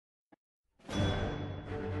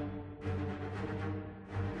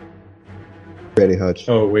already, Hutch.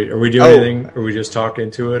 Oh, wait. Are we doing anything? Are we just talking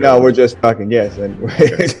to it? No, we're just talking. Yes. And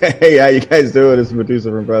hey, how you guys doing? This is Medusa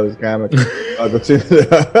from Brothers Comics. Welcome to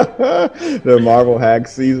the Marvel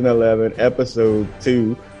Hacks Season 11, Episode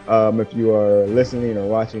 2. If you are listening or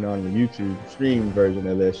watching on the YouTube stream version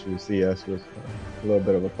of this, you'll see us with a little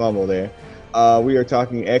bit of a fumble there. We are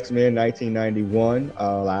talking X-Men 1991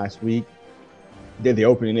 last week. Did the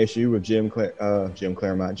opening issue with Jim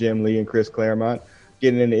Lee and Chris Claremont.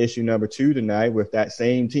 Getting into issue number 2 tonight with that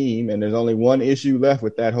same team, and there's only one issue left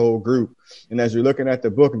with that whole group. And as you're looking at the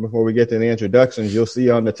book, and before we get to the introductions, you'll see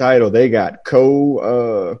on the title they got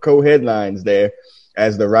co-headlines there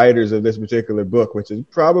as the writers of this particular book, which is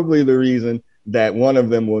probably the reason that one of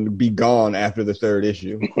them will be gone after the third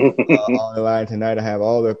issue. On the line tonight, I have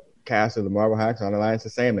all the cast of the Marvel Hacks on the line. It's the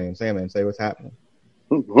Sandman. Sandman, say what's happening.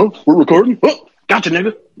 We're recording. Gotcha,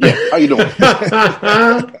 nigga. Yeah, how you doing?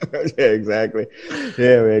 Yeah, exactly.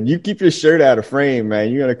 Yeah, man. You keep your shirt out of frame,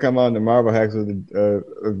 man. You're gonna come on the Marvel Hacks with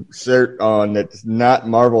a shirt on that's not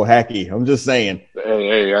Marvel hacky. I'm just saying.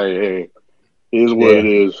 Hey. Here's what it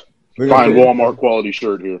is. Fine Walmart quality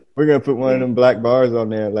shirt here. We're gonna put one of them black bars on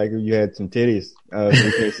there, like if you had some titties. So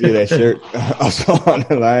you can see that shirt. Also on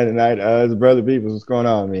the line tonight, it's Brother Beavers. What's going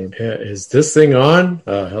on, man? Yeah, is this thing on?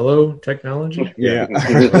 Hello, technology. Yeah.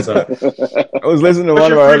 What's up? I was listening to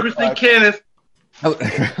one of our Kenneth. I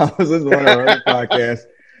was listening to one of our other podcasts,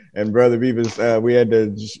 and Brother Beavers, we had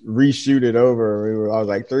to reshoot it over. I was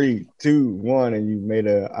like 3, 2, 1, and you made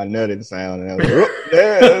a nutted sound, and I was like,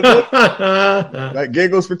 yeah, like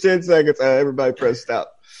giggles for 10 seconds. Everybody press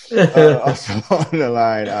stop. Also on the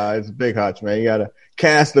line, it's Big Hutch, man. You got a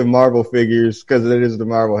cast of Marvel figures because it is the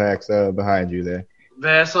Marvel Hacks behind you there.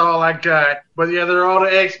 That's all I got. But yeah, they're all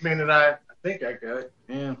the X-Men that I think I got.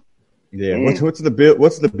 Yeah. Yeah. What's the build?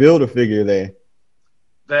 What's the Builder figure there?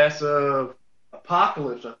 That's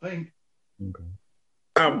Apocalypse, I think. Okay.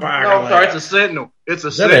 No, sorry, it's a Sentinel. It's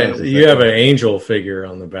a Sentinel. You have an Angel figure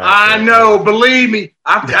on the back. I know, believe me.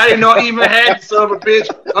 I didn't know I even had the son of a bitch.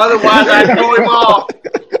 Otherwise, I'd throw him off.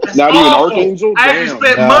 That's Not awful. even Archangel? I actually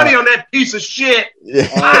spent money on that piece of shit.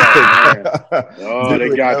 Yeah. Oh, they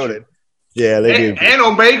got you. Yeah, they do. And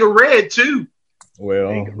Omega Red, too.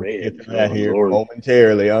 Well, get to that here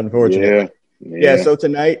momentarily, unfortunately. Yeah, so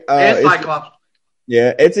tonight... and Cyclops.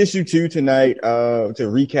 It's issue 2 tonight. To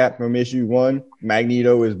recap from issue 1,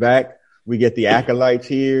 Magneto is back. We get the Acolytes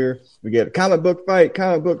here. We get a comic book fight.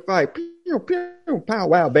 Pew, pew, pow,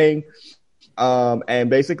 wow, bang. And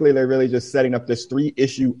basically they're really just setting up this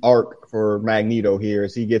 3-issue arc for Magneto here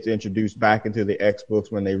as he gets introduced back into the X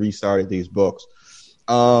books when they restarted these books.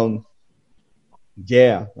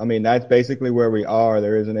 Yeah, I mean, that's basically where we are.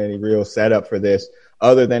 There isn't any real setup for this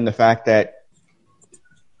other than the fact that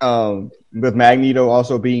with Magneto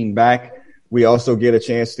also being back, we also get a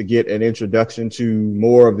chance to get an introduction to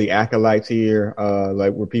more of the Acolytes here,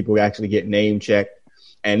 like where people actually get name checked.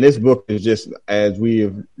 And this book is just, as we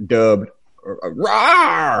have dubbed,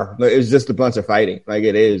 rawr! It's just a bunch of fighting. Like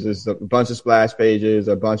it is. It's a bunch of splash pages,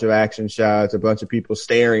 a bunch of action shots, a bunch of people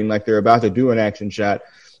staring like they're about to do an action shot.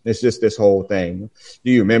 It's just this whole thing.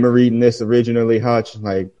 Do you remember reading this originally, Hutch?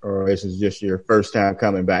 Like, or this is just your first time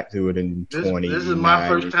coming back to it in 20? This is my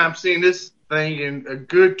first time seeing this thing in a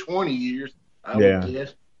good 20 years. I would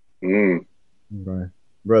guess. Okay.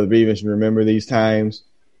 Brother Beavis, you remember these times?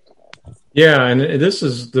 Yeah, and this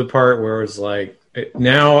is the part where it's like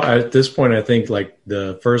now at this point, I think like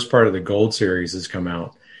the first part of the Gold series has come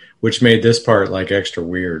out, which made this part like extra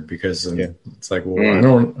weird because it's like, well, I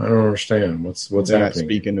don't understand what's They're happening. not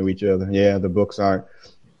speaking to each other. Yeah, the books aren't.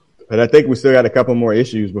 But I think we still got a couple more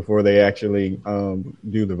issues before they actually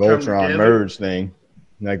do the Voltron merge thing,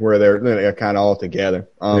 like where they're kind of all together.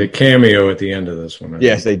 They cameo at the end of this one.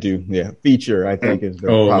 Yes, they do. Yeah, feature I think is.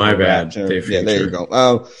 My bad. Yeah, there you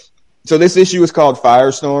go. So this issue is called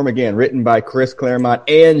Firestorm. Again, written by Chris Claremont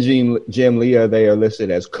and Jim Lee. They are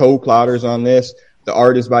listed as co-plotters on this. The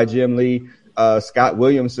art is by Jim Lee. Scott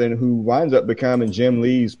Williamson, who winds up becoming Jim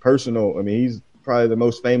Lee's personal. I mean, he's probably the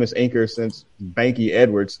most famous inker since Banky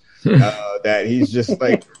Edwards. That he's just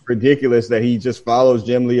like ridiculous that he just follows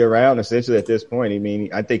Jim Lee around essentially at this point. I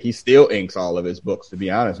mean, I think he still inks all of his books, to be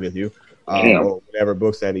honest with you, or whatever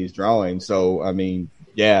books that he's drawing. So, I mean,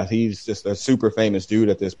 yeah, he's just a super famous dude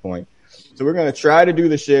at this point. So we're going to try to do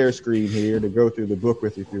the share screen here to go through the book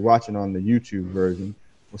with you. If you're watching on the YouTube version,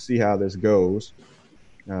 we'll see how this goes.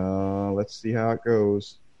 Let's see how it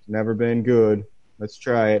goes. It's never been good. Let's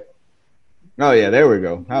try it. Oh, yeah, there we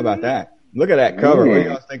go. How about that? Look at that cover. What do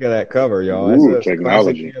y'all think of that cover, y'all? That's a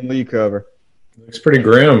technology. Jim Lee cover. Looks pretty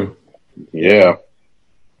grim. Yeah.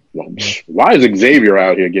 Well, why is Xavier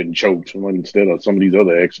out here getting choked instead of some of these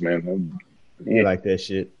other X-Men? You like that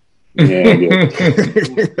shit. Yeah,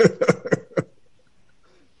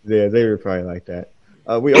 yeah, they were probably like that.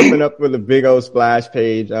 We open up with a big old splash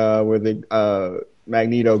page with the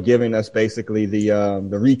Magneto giving us basically the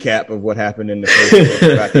recap of what happened in the first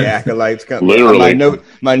book about the Acolytes. Literally.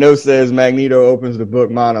 My note says Magneto opens the book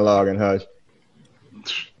monologue and Hush.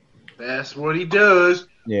 That's what he does.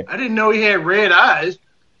 Yeah. I didn't know he had red eyes.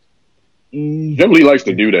 Jim Lee likes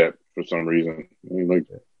to do that for some reason. He likes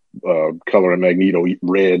coloring Magneto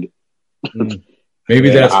red. Maybe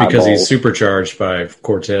that's because he's eyeballs. supercharged by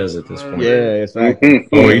Cortez at this point. Yeah, it's like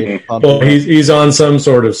He's on some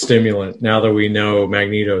sort of stimulant now that we know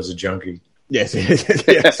Magneto's a junkie. yes, we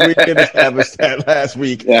did establish that last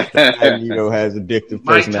week. Magneto has addictive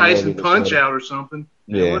Mike personality Tyson disorder. Punch Out or something.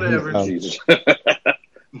 Yeah, Whatever. Jesus.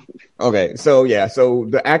 Okay, so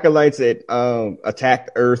the Acolytes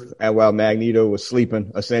attacked Earth while Magneto was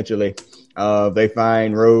sleeping. Essentially, they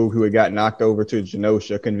find Rogue, who had got knocked over to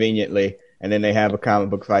Genosha conveniently, and then they have a comic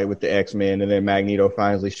book fight with the X-Men, and then Magneto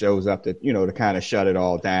finally shows up to kind of shut it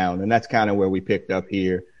all down, and that's kind of where we picked up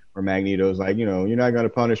here, where Magneto's like, you're not going to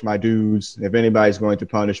punish my dudes. If anybody's going to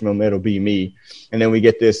punish them, it'll be me. And then we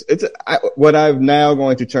get this. What I'm now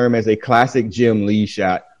going to term as a classic Jim Lee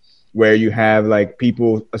shot, where you have like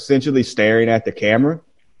people essentially staring at the camera,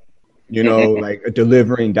 like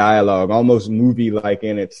delivering dialogue, almost movie-like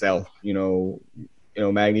in itself.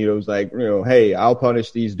 Magneto's like, hey, I'll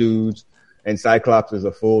punish these dudes, and Cyclops is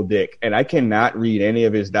a full dick. And I cannot read any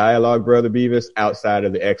of his dialogue, Brother Beavis, outside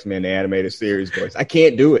of the X-Men animated series voice. I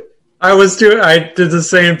can't do it. I did the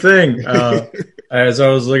same thing. As I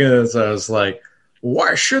was looking at this, I was like,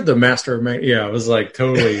 why should the Master of I was like,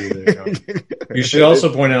 totally. You should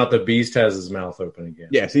also point out that Beast has his mouth open again.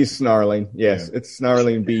 Yes, he's snarling. Yes, yeah. It's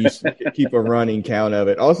snarling Beast. Keep a running count of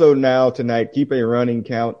it. Also tonight, keep a running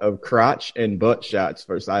count of crotch and butt shots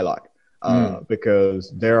for Psylocke,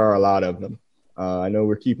 because there are a lot of them. I know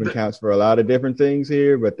we're keeping counts for a lot of different things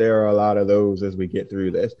here, but there are a lot of those as we get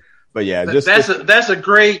through this. But yeah, that's a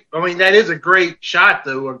great. I mean, that is a great shot,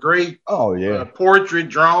 though. A great portrait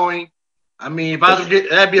drawing. I mean, if I was to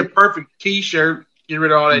that'd be a perfect T-shirt. Get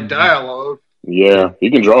rid of all that dialogue. Yeah, he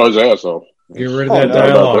can draw his ass off. Get rid of that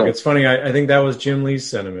dialogue. It's funny. I think that was Jim Lee's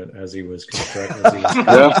sentiment as he was constructing.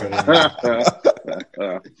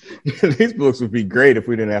 These books would be great if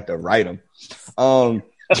we didn't have to write them.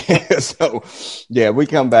 We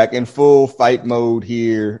come back in full fight mode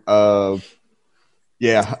here.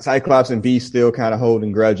 Cyclops and Beast still kind of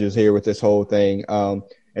holding grudges here with this whole thing.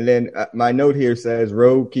 And then my note here says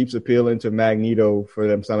Rogue keeps appealing to Magneto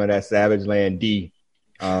for some of that Savage Land D.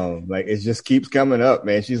 It just keeps coming up,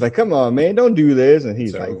 man. She's like, come on, man, don't do this. And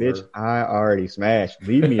he's like, bitch, I already smashed.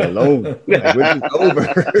 Leave me alone. Which is over.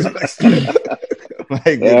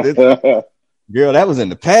 Girl, that was in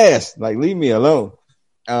the past. Like, leave me alone.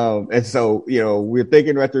 And so, we're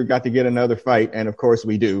thinking Retro got to get another fight. And of course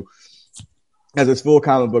we do. As it's full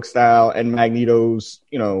comic book style, and Magneto's,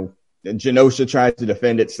 Genosha tries to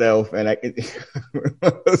defend itself, and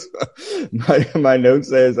my note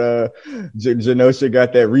says Genosha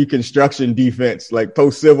got that Reconstruction defense, like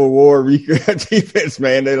post-Civil War defense,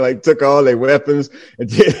 man. They like took all their weapons and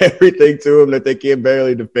did everything to them that they can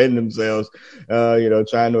barely defend themselves,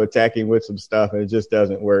 trying to attack him with some stuff, and it just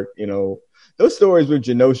doesn't work. Those stories with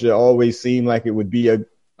Genosha always seem like it would be a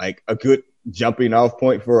good jumping off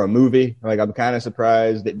point for a movie. Like, I'm kind of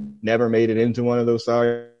surprised it never made it into one of those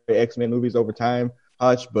X-Men movies over time,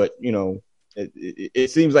 Hutch, but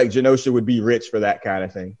it seems like Genosha would be rich for that kind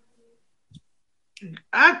of thing.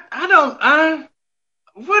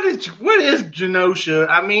 What is Genosha?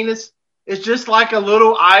 I mean, it's just like a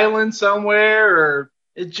little island somewhere, or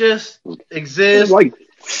it just exists. There's like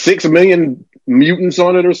 6 million mutants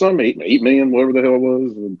on it or something, 8 million, whatever the hell it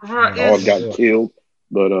was, and all got killed.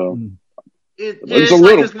 But it's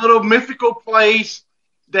like this little mythical place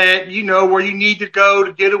that, where you need to go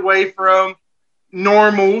to get away from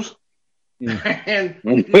normals. And,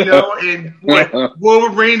 and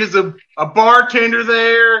Wolverine is a bartender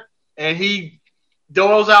there, and he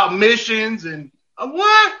doles out missions and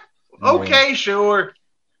what? Okay, sure.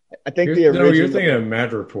 I think you're thinking of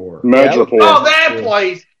Madripoor. Oh, that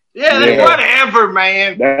place. Yeah, whatever,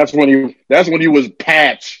 man. That's when he was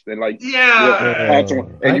Patch and Patch,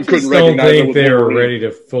 and you couldn't recognize. I don't think they were ready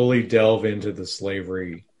to fully delve into the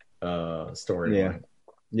slavery storyline.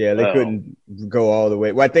 Yeah, they couldn't go all the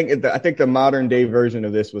way. Well, I think the modern day version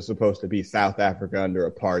of this was supposed to be South Africa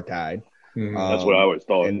under apartheid. That's what I always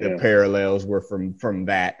thought. And the parallels were from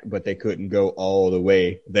that, but they couldn't go all the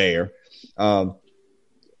way there.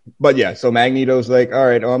 But yeah, so Magneto's like, all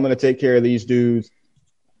right, I'm going to take care of these dudes.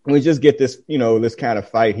 we just get this, this kind of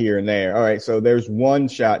fight here and there. All right, so there's one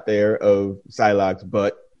shot there of Psylocke's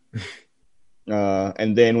butt.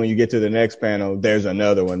 And then when you get to the next panel, there's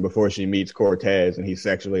another one before she meets Cortez and he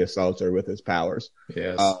sexually assaults her with his powers.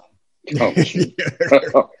 Yes.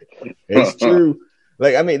 It's true.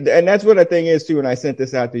 Like, I mean, and that's what the thing is too. And I sent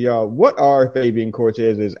this out to y'all. What are Fabian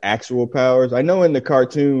Cortez's actual powers? I know in the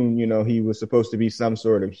cartoon, he was supposed to be some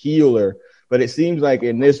sort of healer, but it seems like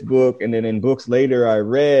in this book and then in books later I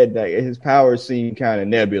read that his powers seem kind of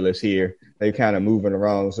nebulous here. They're kind of moving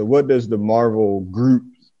around. So what does the Marvel group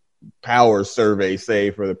powers survey say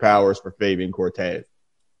for the powers for Fabian Cortez?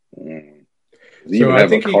 So I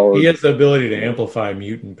think he has the ability to amplify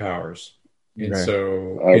mutant powers. And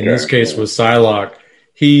in this case with Psylocke,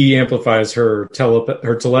 he amplifies her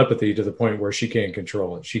telepathy to the point where she can't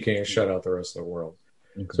control it. She can't shut out the rest of the world.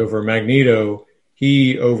 Okay. So for Magneto,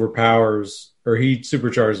 he overpowers, or he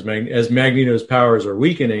supercharges as Magneto's powers are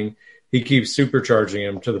weakening, he keeps supercharging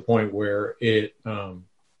him to the point where it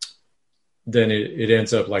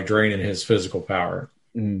ends up like draining his physical power.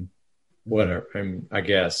 Whatever, I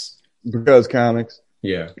guess. Because comics.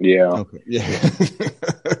 Yeah. Okay. Yeah.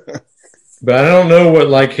 But I don't know what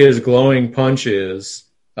like his glowing punch is,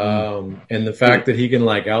 and the fact that he can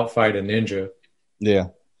like outfight a ninja. Yeah,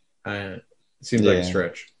 seems like a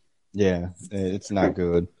stretch. Yeah, it's not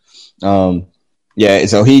good. Yeah,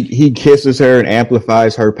 so he kisses her and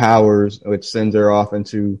amplifies her powers, which sends her off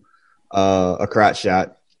into a crotch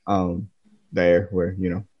shot. There, where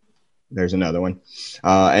there's another one,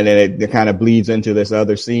 and then it kind of bleeds into this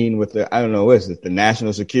other scene with the what is it, the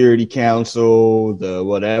National Security Council, the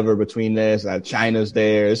whatever between this. China's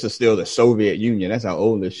there. This is still the Soviet Union. That's how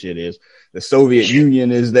old this shit is. The Soviet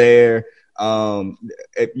Union is there.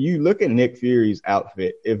 If you look at Nick Fury's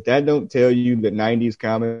outfit, if that don't tell you that 90s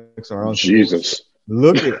comics are on Jesus,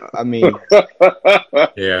 look at. I mean,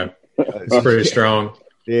 yeah, it's pretty strong.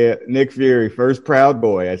 Yeah, Nick Fury, first Proud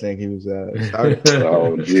Boy. I think he was started.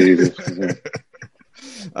 Oh, Jesus.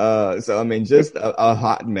 So, I mean, just a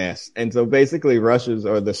hot mess. And so basically Russia's,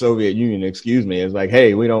 or the Soviet Union, is like,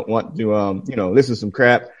 hey, we don't want to, this is some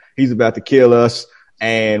crap. He's about to kill us.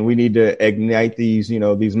 And we need to ignite these,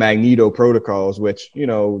 these Magneto protocols, which,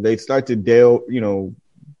 they start to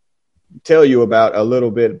tell you about a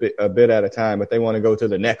bit at a time, but they want to go to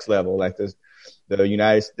the next level. Like this. The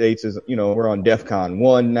United States is, we're on DEFCON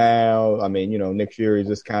 1 now. I mean, Nick Fury is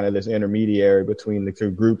just kind of this intermediary between the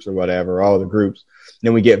two groups or whatever, all the groups.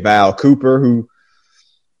 Then we get Val Cooper, who,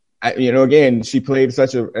 again, she played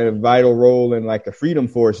such a vital role in like the Freedom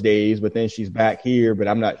Force days, but then she's back here, but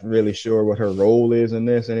I'm not really sure what her role is in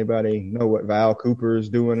this. Anybody know what Val Cooper is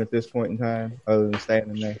doing at this point in time other than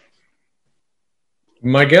standing there?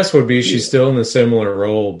 My guess would be she's still in a similar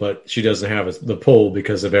role, but she doesn't have the pull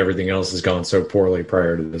because of everything else has gone so poorly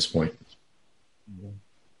prior to this point.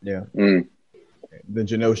 Yeah. The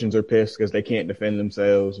Genosians are pissed because they can't defend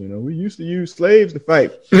themselves. We used to use slaves to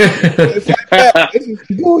fight. It's like that. This is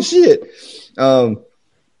bullshit.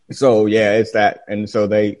 So yeah, it's that. And so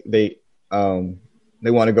they want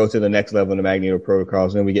to go to the next level in the Magneto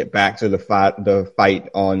protocols. And then we get back to the fight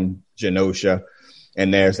on Genosha.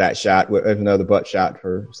 And there's that shot. There's another butt shot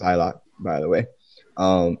for Psylocke, by the way.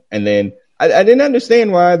 And then I didn't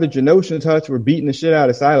understand why the Genosian Huts were beating the shit out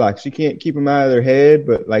of Psylocke. She can't keep them out of their head,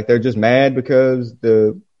 but like they're just mad because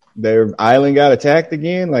their island got attacked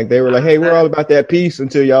again. Like they were like, hey, we're all about that peace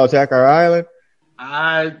until y'all attack our island.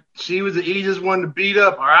 She was the easiest one to beat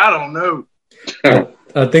up, or I don't know.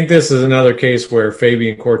 I think this is another case where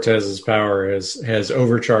Fabian Cortez's power has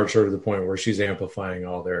overcharged her to the point where she's amplifying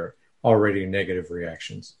all their already negative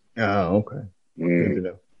reactions. Oh, okay. Good to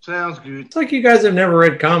know. Sounds good. It's like you guys have never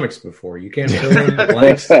read comics before. You can't fill in the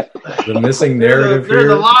blanks. The missing narrative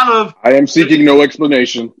there's a lot of. I am seeking no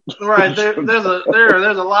explanation. Right there's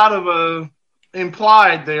a lot of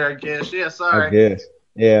implied there. I guess. Yeah. Sorry. I guess.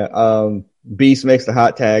 Yeah. Beast makes the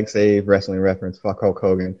hot tag save, wrestling reference. Fuck Hulk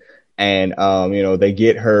Hogan. And, they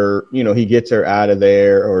get her, he gets her out of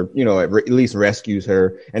there, or, at least rescues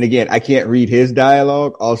her. And again, I can't read his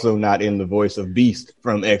dialogue, also not in the voice of Beast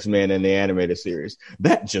from X-Men and the animated series.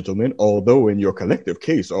 That gentleman, although in your collective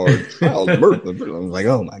case are child murder. I was like,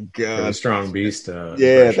 oh my God. A strong Beast. Yeah,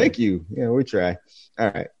 version. Thank you. Yeah, we try. All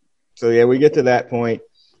right. So yeah, we get to that point.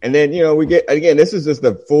 And then, we get, again, this is just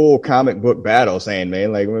the full comic book battle,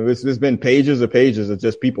 Sandman. Like, there's been pages of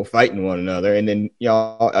just people fighting one another. And then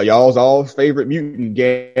y'all's all favorite mutant,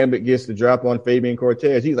 Gambit, gets to drop on Fabian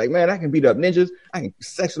Cortez. He's like, man, I can beat up ninjas. I can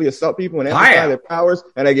sexually assault people and amplify their powers.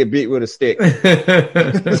 And I get beat with a stick.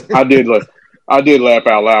 I did laugh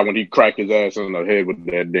out loud when he cracked his ass on the head with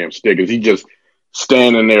that damn stick. Cause he just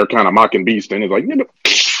standing there kind of mocking Beast. And he's like,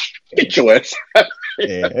 Get your ass.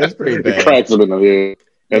 Yeah, it's pretty bad. It cracks him in the head.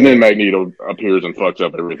 And then Magneto appears and fucks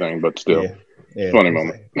up everything, but still. Yeah. Funny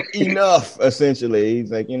moment. Like, enough, essentially. He's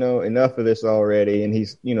like, enough of this already. And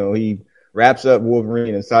he's, he wraps up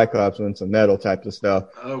Wolverine and Cyclops with some metal types of stuff.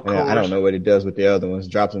 And I don't know what it does with the other ones.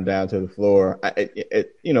 Drops them down to the floor.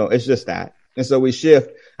 It's just that. And so we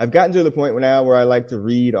shift. I've gotten to the point now where I like to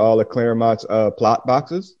read all of Claremont's plot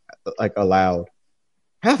boxes, like aloud.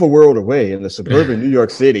 Half a world away in the suburban New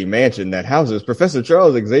York City mansion that houses Professor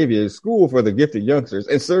Charles Xavier's School for the Gifted Youngsters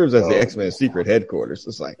and serves as the X-Men secret headquarters.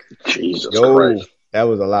 It's like, Jesus Christ. That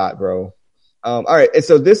was a lot, bro. All right. And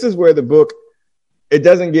so this is where the book, it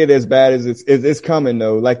doesn't get as bad as it's coming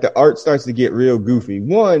though. Like the art starts to get real goofy.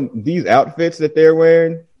 One, these outfits that they're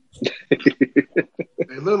wearing.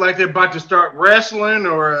 They look like they're about to start wrestling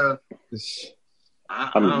or,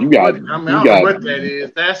 I don't know what that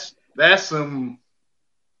is. That's some.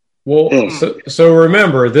 Well, so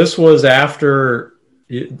remember, this was after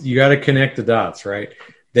you got to connect the dots, right?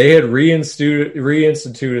 They had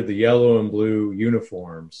reinstituted the yellow and blue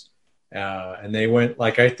uniforms, and they went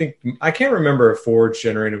like I can't remember if Forge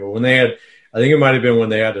generated, but when they had, I think it might have been when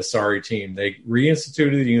they had a Sorry team. They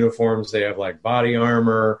reinstituted the uniforms. They have like body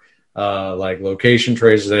armor, like location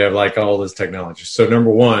tracers. They have like all this technology. So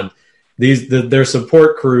number one. Their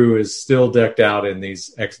support crew is still decked out in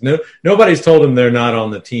these nobody's told them they're not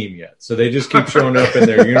on the team yet, so they just keep showing up in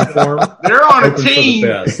their uniform. They're on a team.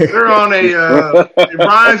 They're on a it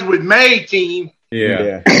rhymes with May team.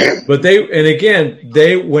 Yeah. But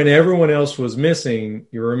when everyone else was missing,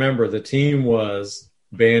 you remember the team was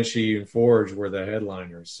Banshee and Forge were the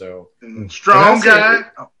headliners. So strong guy.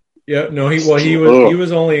 Yeah, no, he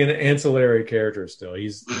was only an ancillary character still.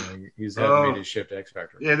 He's hadn't made his shift to X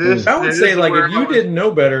Factor. Yeah, I would say like if you didn't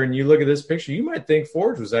know better and you look at this picture, you might think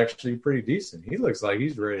Forge was actually pretty decent. He looks like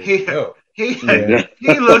he's ready to go. He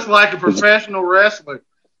looks like a professional wrestler.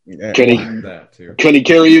 Yeah. Can he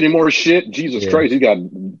carry any more shit? Jesus Christ, he got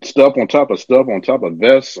stuff on top of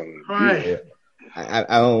vests and right.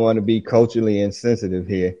 I don't want to be culturally insensitive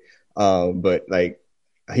here, but like.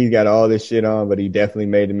 He's got all this shit on, but he definitely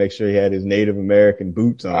made to make sure he had his Native American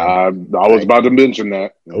boots on. I was about to mention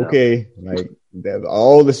that. Okay, like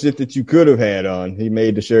all the shit that you could have had on, he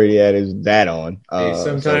made sure he had that on.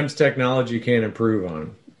 Sometimes technology can't improve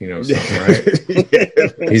on something,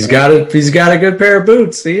 right? He's got a good pair of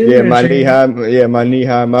boots. My knee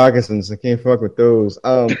high moccasins. I can't fuck with those.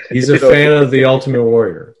 He's a fan of the Ultimate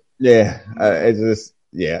Warrior. Yeah, it's just.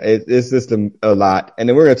 Yeah, it's just a lot. And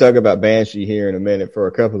then we're going to talk about Banshee here in a minute for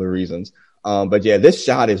a couple of reasons. But yeah, this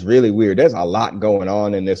shot is really weird. There's a lot going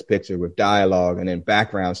on in this picture with dialogue and then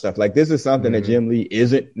background stuff. Like this is something that Jim Lee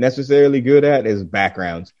isn't necessarily good at is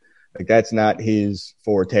backgrounds. Like that's not his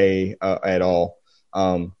forte at all.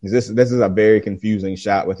 This is a very confusing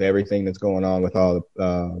shot with everything that's going on with all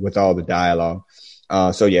the dialogue.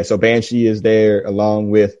 So Banshee is there along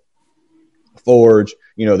with Forge.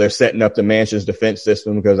 They're setting up the mansion's defense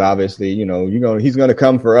system because obviously, he's going to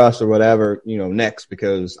come for us or whatever, next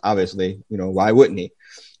because obviously, why wouldn't he?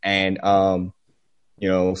 And,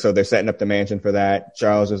 so they're setting up the mansion for that.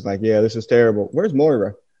 Charles is like, yeah, this is terrible. Where's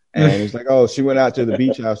Moira? And he's like, oh, she went out to the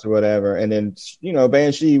beach house or whatever. And then,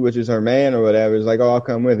 Banshee, which is her man or whatever, is like, oh, I'll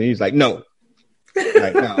come with her. He's like, no.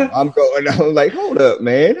 Like, no, I'm going. I'm like, hold up,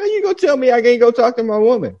 man. How you going to tell me I can't go talk to my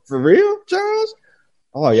woman? For real, Charles?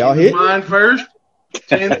 Oh, y'all hit mine first.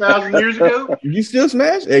 10,000 years ago? You still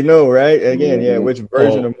smash? Hey, no, right? Again, yeah. Which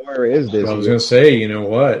version of Moira is this? I was going to say, you know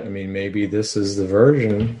what? I mean, maybe this is the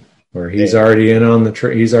version where he's already in on the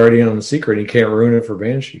he's already in on the secret. And he can't ruin it for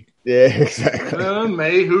Banshee. Yeah,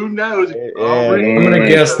 exactly. Who knows? Yeah, I'm going to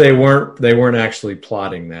guess they weren't actually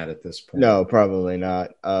plotting that at this point. No, probably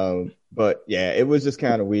not. But yeah, it was just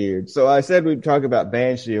kind of weird. So I said we'd talk about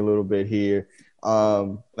Banshee a little bit here.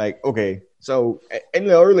 Okay. So in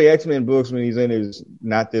the early X-Men books, when he's in his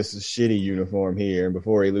not this shitty uniform here, and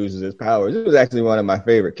before he loses his powers, it was actually one of my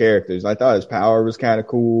favorite characters. I thought his power was kind of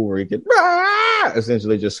cool, where he could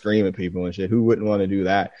essentially just scream at people and shit. Who wouldn't want to do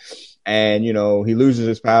that? And he loses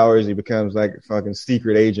his powers, he becomes like a fucking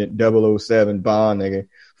secret agent 007 Bond nigga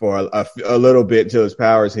for a little bit until his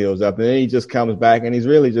powers heals up, and then he just comes back, and he's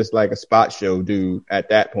really just like a spot show dude at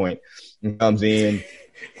that point. He comes in.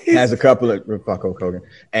 Has a couple of fuck Hulk Hogan,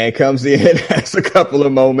 and comes in, has a couple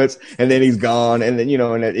of moments, and then he's gone. And then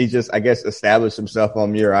and he just, I guess, established himself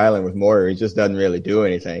on Muir Island with Moira. He just doesn't really do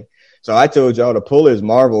anything. So I told y'all to pull his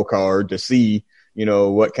Marvel card to see,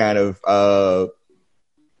 what kind of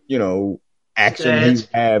action he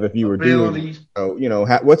have if you were doing. So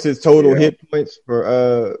what's his total hit points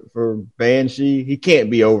for Banshee? He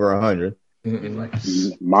can't be over 100.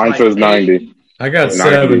 Mine says 90. I got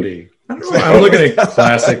 70. I don't know. I'm looking at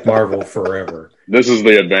classic Marvel forever. This is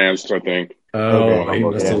the advanced, I think. Oh, he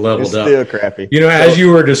must have leveled up. Still crappy. You know, as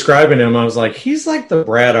you were describing him, I was like, he's like the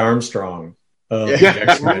Brad Armstrong of the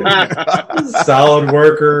X-Men. Solid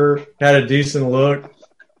worker, had a decent look.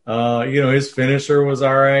 You know, his finisher was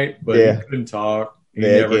all right, but he couldn't talk. He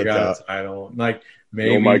never got a title. Like,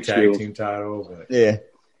 maybe a tag team title. But. Yeah.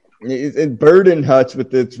 It burdened Hutch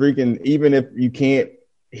with this freaking, even if you can't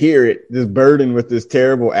hear it, this burden with this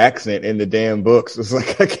terrible accent in the damn books. It's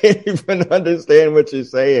like I can't even understand what you're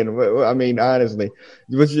saying. I mean, honestly,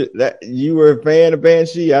 you were a fan of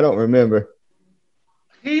Banshee? I don't remember.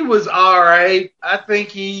 He was all right. I think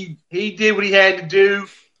he did what he had to do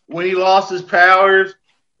when he lost his powers.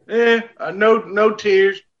 No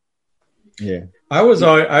tears. Yeah. I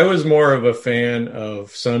was more of a fan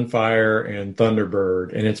of Sunfire and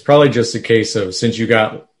Thunderbird, and it's probably just a case of since you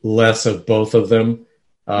got less of both of them,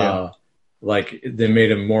 like they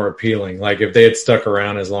made them more appealing. Like if they had stuck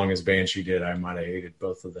around as long as Banshee did, I might have hated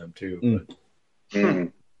both of them too.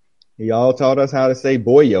 But. He all taught us how to say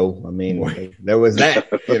boyo. I mean, there was that.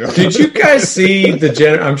 You know? Did you guys see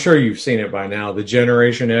I'm sure you've seen it by now, the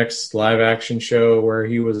Generation X live action show where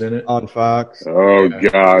he was in it? On Fox. Oh,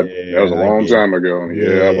 God. That was a long time ago.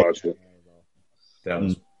 Yeah, I watched it. That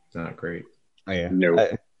was not great. Oh, yeah. No.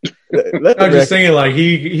 I'm just thinking, like,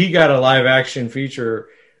 he got a live action feature,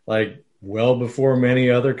 like, well before many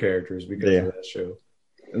other characters because of that show.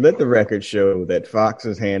 Let the record show that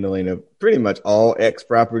Fox's handling of pretty much all X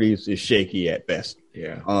properties is shaky at best.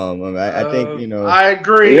 Yeah. I think, you know. I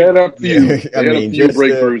agree. They had a few,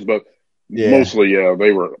 breakthroughs, but mostly,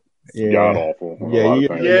 they were god awful.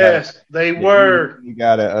 Yes, they were. You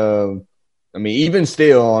gotta, I mean, even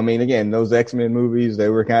still, I mean, again, those X-Men movies, they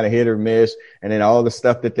were kind of hit or miss. And then all the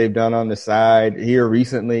stuff that they've done on the side here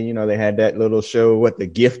recently, you know, they had that little show, The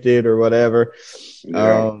Gifted or whatever.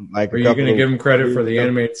 Yeah. Are you going to give them credit for the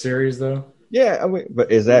animated series, though? Yeah, I mean,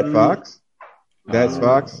 but is that Fox? That's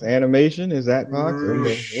Fox Animation? Is that Fox? We'll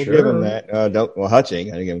give them that. Hutch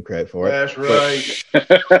ain't gonna give them credit for it. That's right.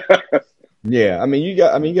 Yeah, I mean, you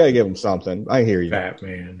got to give them something. I hear you.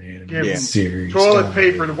 Batman animated series. Toilet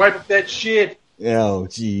paper to wipe up that shit. Oh,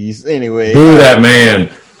 jeez. Anyway, boo that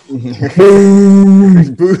man.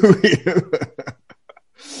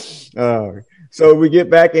 Boo. So we get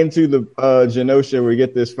back into the Genosha. We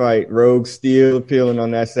get this fight. Rogue still appealing on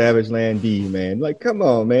that Savage Land D, man. Like, come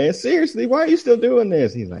on, man. Seriously, why are you still doing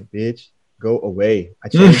this? He's like, bitch, go away. I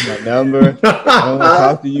changed my number. I don't want to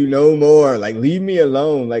talk to you no more. Like, leave me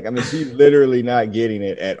alone. Like, I mean, she's literally not getting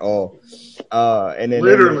it at all. And then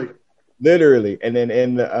literally. And then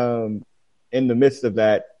in the midst of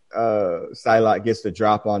that, Psylocke gets the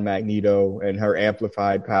drop on Magneto, and her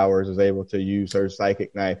amplified powers is able to use her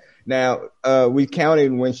psychic knife. Now, we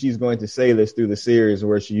counted when she's going to say this through the series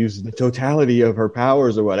where she uses the totality of her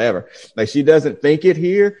powers or whatever. Like, she doesn't think it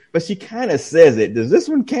here, but she kind of says it. Does this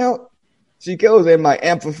one count? She goes, and my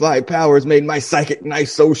amplified powers made my psychic knife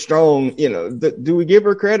so strong. You know, do we give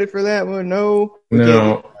her credit for that one? No.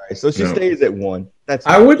 Right, so she stays at 1.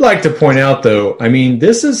 I would like to point out, though, I mean,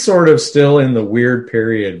 this is sort of still in the weird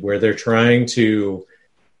period where they're trying to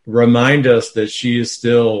remind us that she is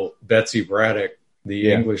still Betsy Braddock,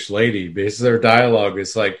 the English lady, because their dialogue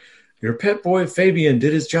is like, your pet boy Fabian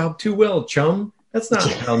did his job too well, chum. That's not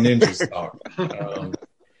how ninjas talk.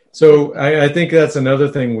 So I think that's another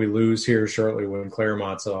thing we lose here shortly when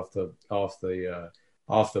Claremont's off the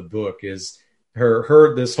book is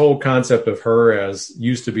her this whole concept of her as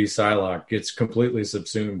used to be Psylocke gets completely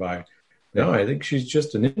subsumed by no, I think she's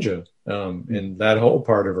just a ninja. And that whole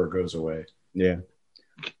part of her goes away. Yeah.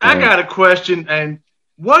 I got a question, and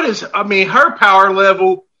her power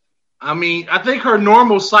level, I think her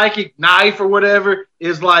normal psychic knife or whatever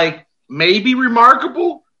is like maybe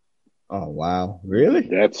remarkable. Oh wow. Really?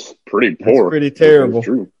 That's pretty poor. That's pretty terrible. That's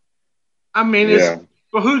true.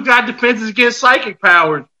 But who's got defenses against psychic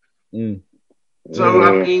powers?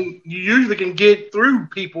 So, you usually can get through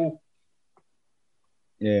people.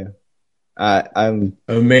 Yeah. I'm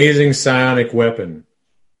amazing psionic weapon.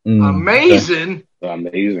 Amazing.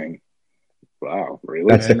 Wow, really?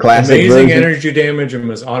 That's the classic amazing version. Energy damage and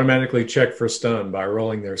must automatically check for stun by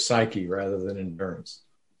rolling their psyche rather than endurance.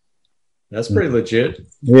 That's pretty legit.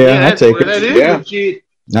 Yeah, I'll take it. That is legit.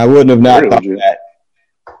 I wouldn't have not thought that.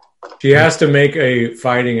 She has to make a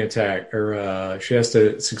fighting attack, or she has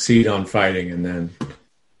to succeed on fighting, and then.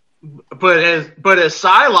 But as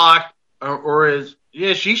Psylocke,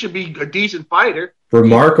 she should be a decent fighter.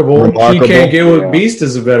 Remarkable. She can't get with Beast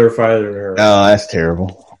is a better fighter than her. Oh, that's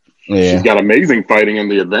terrible. Yeah, she's got amazing fighting in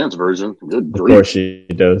the advanced version. Good grief. Of course she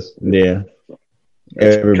does. Yeah,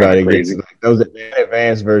 everybody gets Those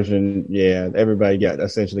advanced version, yeah, everybody got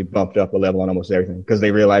essentially bumped up a level on almost everything because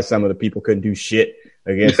they realized some of the people couldn't do shit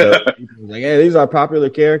against other people. Like, yeah, these are popular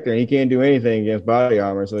character, and he can't do anything against body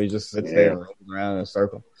armor, so he just sits there and rolls around in a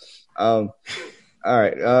circle. All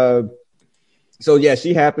right. So yeah,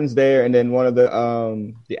 she happens there, and then one of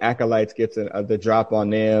the acolytes gets the drop on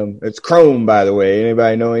them. It's Chrome, by the way.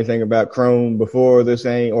 Anybody know anything about Chrome before this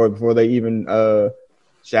thing, or before they even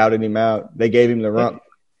shouted him out? They gave him the rump.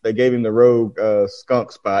 They gave him the rogue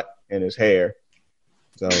skunk spot in his hair.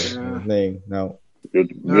 So thing, no.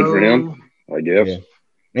 Good for him, I guess. Yeah.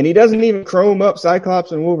 And he doesn't even chrome up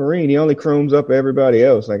Cyclops and Wolverine. He only chromes up everybody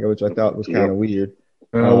else, which I thought was kind of weird.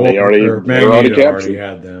 They already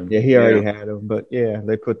had them. Yeah, he already had them. But yeah,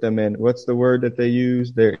 they put them in. What's the word that they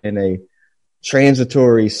use? They're in a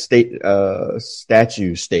transitory state,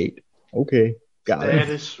 statue state. Okay, got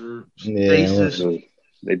status it. Or stasis. Yeah,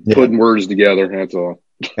 they putting words together. That's all.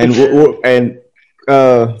 And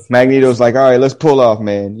Magneto's like, all right, let's pull off,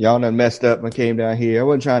 man. Y'all done messed up. I came down here. I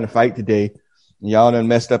wasn't trying to fight today. Y'all done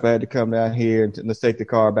messed up. I had to come down here and let's take the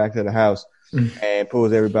car back to the house and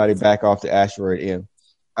pulls everybody back off the Asteroid M.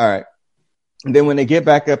 All right. And then when they get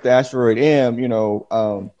back up to Asteroid M,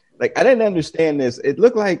 like I didn't understand this. It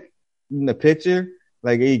looked like in the picture,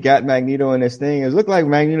 like he got Magneto in this thing. It looked like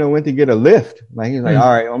Magneto went to get a lift. Like he's like,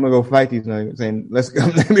 all right, I'm gonna go fight these niggas, and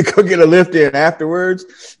let me go get a lift in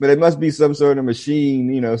afterwards. But it must be some sort of machine,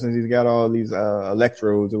 since he's got all these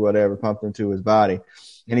electrodes or whatever pumped into his body.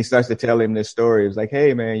 And he starts to tell him this story. It's like,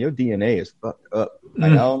 hey man, your DNA is fucked up.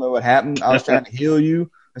 Like I don't know what happened. I was trying to heal you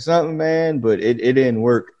or something, man, but it didn't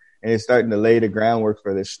work. And it's starting to lay the groundwork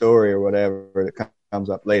for this story or whatever that comes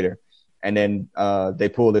up later. And then they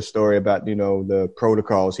pull this story about, the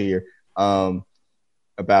protocols here,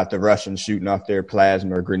 about the Russians shooting off their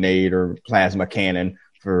plasma grenade or plasma cannon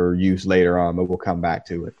for use later on, but we'll come back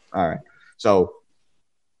to it. All right. So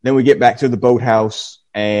then we get back to the boathouse,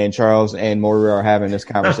 and Charles and Moira are having this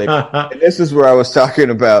conversation. And this is where I was talking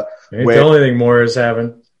about. Ain't the only thing Moira's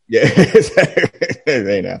having. Yeah.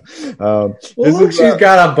 They know. Well, look, she's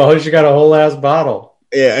got a whole ass bottle.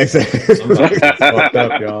 Yeah, exactly. Fucked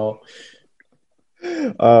up, y'all.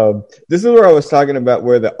 This is where I was talking about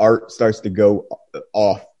where the art starts to go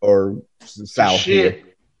off or south. Shit. Here.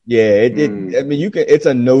 Yeah, it did. I mean, it's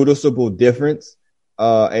a noticeable difference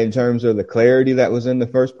in terms of the clarity that was in the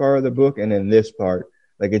first part of the book and in this part.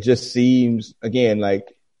 Like it just seems like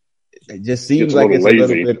it's a little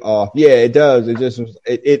bit off. Yeah, it does.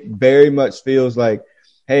 It very much feels like,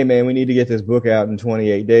 hey man, we need to get this book out in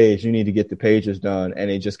 28 days. You need to get the pages done,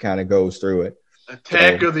 and it just kind of goes through it.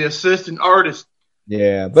 Attack of the assistant artist.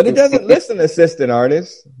 Yeah, but it doesn't listen to assistant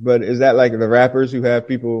artists. But is that like the rappers who have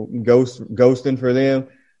people ghosting for them,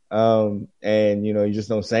 and you just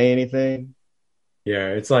don't say anything? Yeah,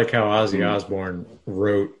 it's like how Ozzy Osbourne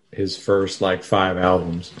wrote his first 5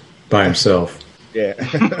 albums by himself. Yeah.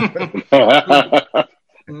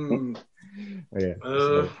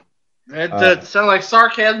 That sounds like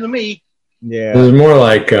sarcasm to me. Yeah, it was more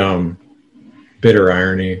like bitter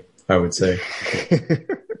irony, I would say.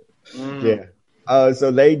 Yeah.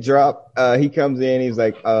 So they drop. He comes in. He's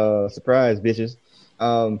like, "Surprise, bitches!"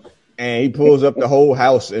 And he pulls up the whole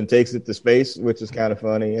house and takes it to space, which is kind of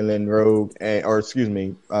funny. And then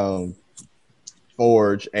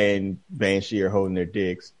Forge and Banshee are holding their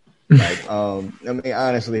dicks. Like, I mean,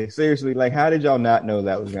 honestly, seriously, how did y'all not know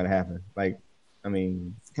that was gonna happen?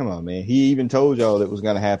 Come on, man. He even told y'all it was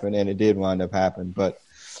gonna happen, and it did wind up happening. But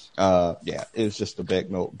yeah, it was just a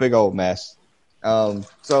big old mess.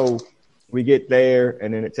 So we get there,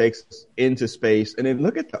 and then it takes us into space, and then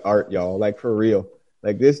look at the art, y'all. For real.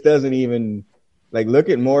 This doesn't even look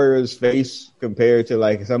at Moira's face compared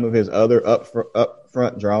to some of his other up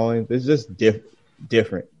front drawings. It's just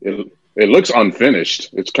different. It looks unfinished.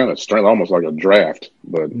 It's kind of strange, almost like a draft,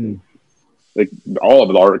 but all of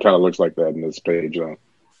the art kind of looks like that in this page.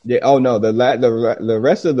 Yeah. Oh no, the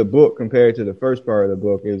rest of the book compared to the first part of the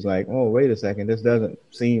book is oh, wait a second, this doesn't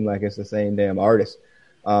seem like it's the same damn artist.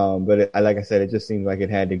 But like I said, it just seems like it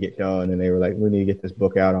had to get done, and they were like, we need to get this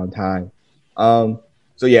book out on time.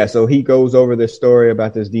 So he goes over this story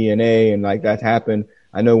about this DNA and that happened.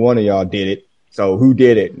 I know one of y'all did it. So who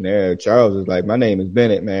did it? And Charles is like, my name is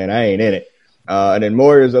Bennett, man. I ain't in it. And then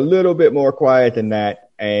Moira's a little bit more quiet than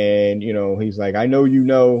that. And, he's like, I know you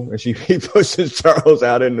know. And he pushes Charles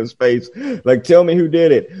out into space. Tell me who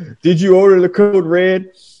did it. Did you order the code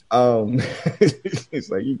red?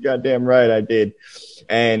 He's like, you goddamn right I did.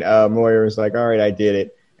 And Moira's like, all right, I did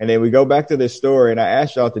it. And then we go back to this story, and I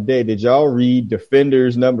asked y'all today, did y'all read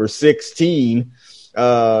Defenders number 16?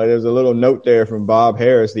 There's a little note there from Bob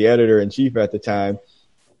Harris, the editor-in-chief at the time,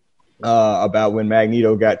 about when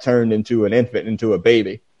Magneto got turned into an infant, into a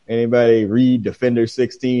baby. Anybody read Defender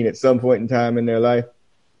 16 at some point in time in their life?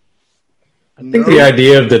 I think the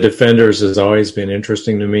idea of the Defenders has always been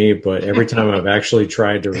interesting to me, but every time I've actually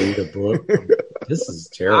tried to read a book, this is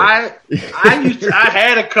terrible. I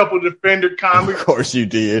had a couple Defender comics. Of course you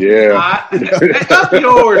did. Yeah. Up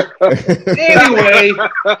yours. Anyway,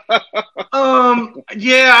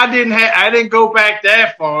 I didn't go back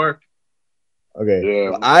that far. Okay. Yeah.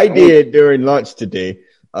 Well, I did during lunch today.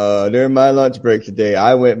 During my lunch break today,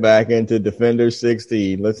 I went back into Defender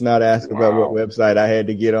 16. Let's not ask about what website I had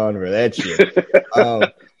to get on for that shit. I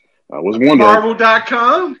was wondering.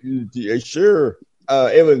 Marvel.com? Yeah, sure.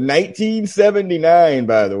 It was 1979,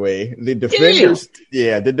 by the way. The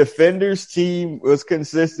Defenders team was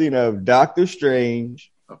consisting of Doctor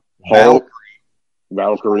Strange, Hulk,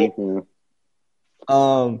 Valkyrie,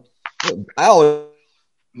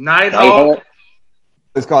 Nighthawk.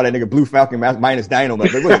 Let's call that nigga Blue Falcon minus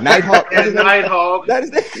Dynamite. But what, Nighthawk? Nighthawk. That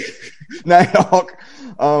is Nighthawk.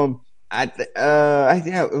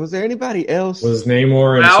 Was there anybody else? Was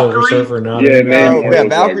Namor and Silver Surfer not? Yeah,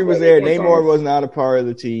 Valkyrie was there. Namor was not a part of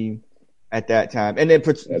the team at that time. And then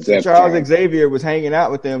Charles Xavier was hanging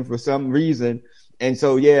out with them for some reason. And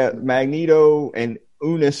so, Magneto and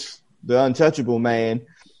Unus, the Untouchable Man,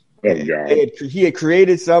 he had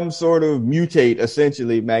created some sort of mutate,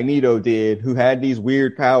 essentially, Magneto did, who had these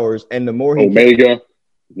weird powers. And the more the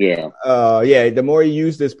more he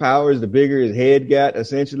used his powers, the bigger his head got,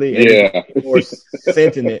 essentially. And more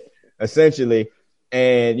sentient, essentially.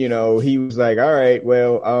 And, he was like, all right,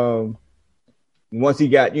 well, once he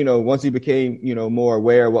became, more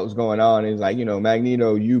aware of what was going on, he's like,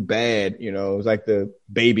 Magneto, you bad, it was like the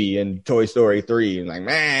baby in Toy Story 3, and like,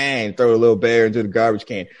 man, throw a little bear into the garbage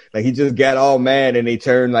can. Like, he just got all mad and he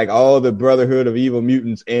turned like all the Brotherhood of Evil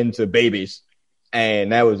Mutants into babies.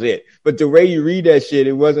 And that was it. But the way you read that shit,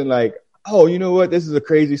 it wasn't like, oh, you know what? This is a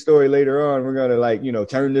crazy story later on. We're going to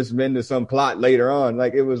turn this into some plot later on.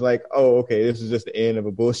 Like, it was like, oh, okay, this is just the end of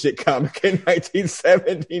a bullshit comic in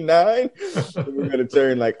 1979. We're going to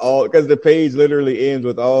turn because the page literally ends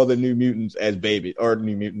with all the New Mutants as babies, or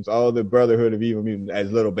New Mutants, all the Brotherhood of Evil Mutants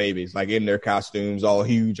as little babies, like in their costumes, all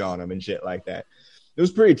huge on them and shit like that. It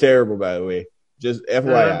was pretty terrible, by the way. Just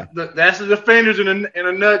FYI. That's the Defenders in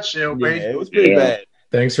a nutshell, baby. Yeah, it was pretty bad.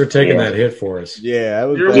 Thanks for taking that hit for us.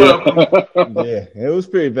 Yeah, You're welcome. Yeah, it was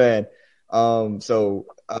pretty bad. So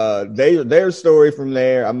their story from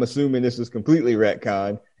there, I'm assuming this is completely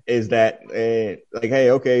retcon, is that hey,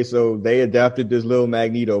 okay, so they adopted this little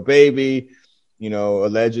Magneto baby,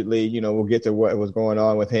 allegedly, we'll get to what was going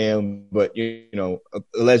on with him, but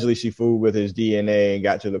allegedly she fooled with his DNA and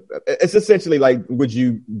got to it's essentially like, would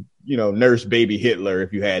you nurse baby Hitler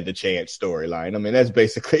if you had the chance storyline. I mean, that's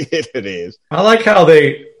basically it is. I like how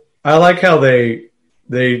they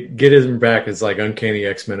get him back as like Uncanny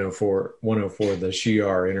X-Men 104, the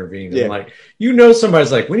Shi'ar intervened. Yeah. And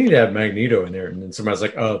somebody's like, we need to have Magneto in there. And then somebody's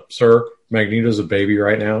like, sir, Magneto's a baby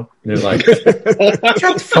right now. And they're like, shut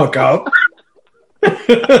the fuck up.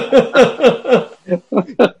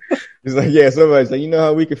 It's like, somebody's like, you know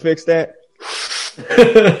how we could fix that?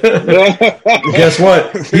 Guess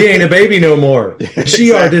what? He ain't a baby no more.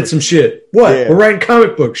 Shi'ar did some shit. What? Yeah. We're writing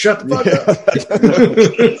comic books. Shut the fuck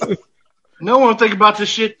up. No one think about this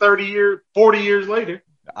shit 40 years later.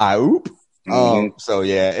 So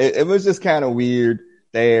it was just kind of weird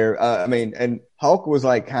there. And Hulk was he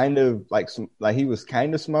was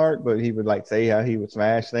kind of smart, but he would say how he would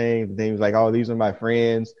smash things. But then he was like, "Oh, these are my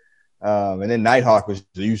friends." And then Nighthawk was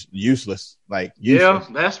useless. Yeah,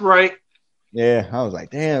 that's right. Yeah, I was like,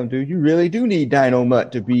 damn, dude, you really do need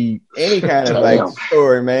Dynomutt to be any kind of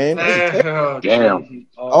story, man. Damn.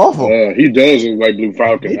 Awful. Yeah, he does look like Blue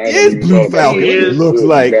Falcon. He is Blue Falcon. He looks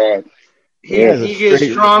like he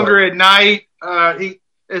gets stronger at night.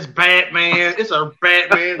 It's Batman. It's a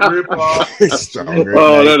Batman ripoff.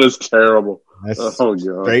 That is terrible. That's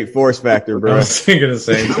straight force factor, bro. I was thinking the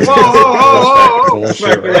same thing. Whoa.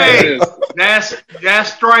 Hey, that's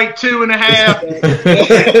strike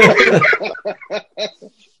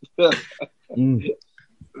 2.5.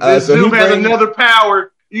 This Zoom has another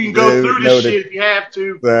power. You can go through this shit if you have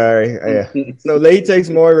to. Sorry. Yeah. So he takes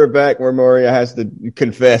Moira back where Moira has to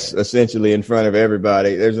confess essentially in front of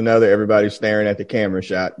everybody. There's everybody staring at the camera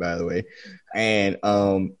shot, by the way. And,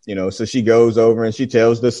 so she goes over and she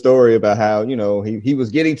tells the story about how, he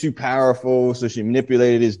was getting too powerful. So she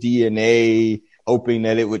manipulated his DNA, hoping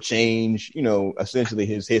that it would change, essentially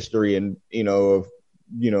his history and, of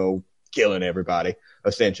killing everybody,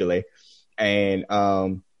 essentially. And,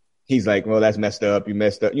 he's like, well, that's messed up. You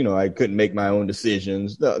messed up. I couldn't make my own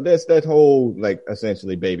decisions. That's that whole like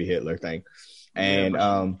essentially baby Hitler thing. And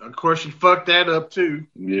of course, she fucked that up too.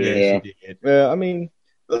 Yeah, she did. Well, I mean,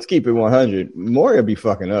 let's keep it 100. Moria be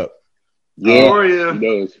fucking up. Yeah, Moria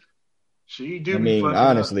does. She do. I mean,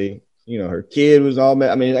 honestly, her kid was all.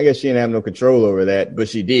 I mean, I guess she didn't have no control over that, but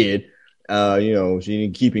she did. She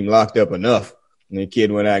didn't keep him locked up enough. And the kid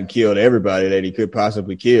went out and killed everybody that he could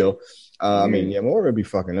possibly kill. I mean, Moria be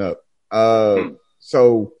fucking up.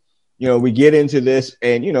 So. We get into this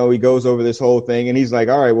and, he goes over this whole thing and he's like,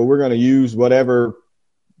 all right, well, we're going to use whatever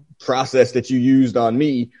process that you used on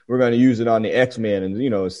me. We're going to use it on the X-Men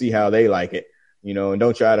and, see how they like it, and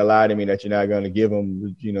don't try to lie to me that you're not going to give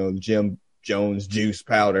them, Jim Jones juice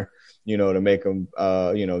powder, to make them,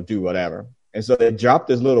 do whatever. And so they dropped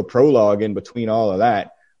this little prologue in between all of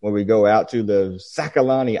that when we go out to the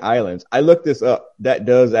Sakalani Islands. I looked this up. That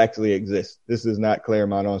does actually exist. This is not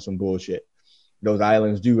Claremont on some bullshit. Those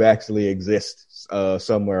islands do actually exist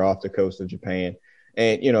somewhere off the coast of Japan.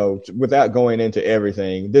 And, without going into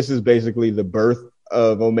everything, this is basically the birth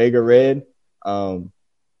of Omega Red.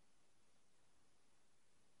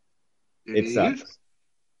 It sucks.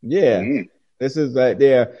 Yeah. Mm-hmm. This is like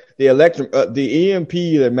the EMP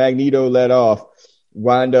that Magneto let off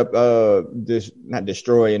wind up not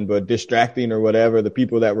destroying but distracting or whatever the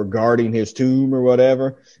people that were guarding his tomb or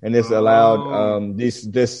whatever, and this allowed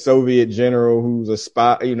this Soviet general who's a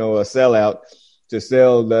spy, a sellout, to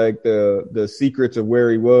sell like the secrets of where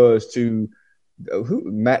he was to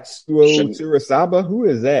Matsuo Tsurasaba. Who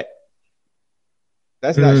is that?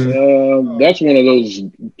 That's not that's one of those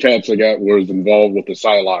cats that was involved with the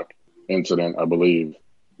Psylocke incident, I believe.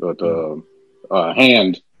 But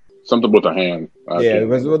Hand. Something with a hand.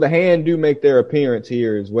 Well, the Hand do make their appearance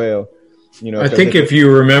here as well. I think if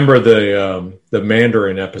you remember the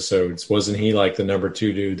Mandarin episodes, wasn't he like the number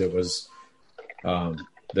 2 dude that was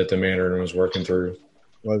that the Mandarin was working through?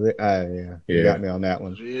 Was it? Yeah. You got me on that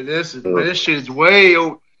one. Yeah, this shit's way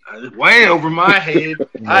over my head.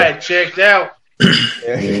 I had checked out.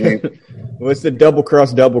 What's the double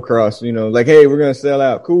cross? Like, hey, we're gonna sell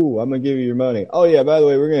out. Cool, I'm gonna give you your money. Oh yeah, by the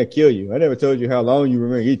way, we're gonna kill you. I never told you how long you were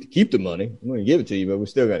gonna get to keep the money. I'm gonna give it to you, but we're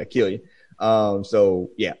still gonna kill you. So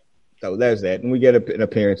there's that, and we get an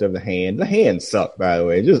appearance of the Hand. The Hand suck, by the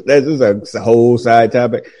way. This is a whole side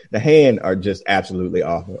topic. The Hand are just absolutely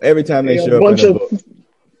awful. Every time they show up in a book.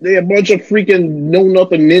 They're a bunch of freaking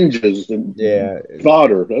know-nothing ninjas and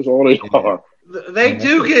fodder. That's all they are. They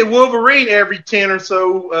do get Wolverine every 10 or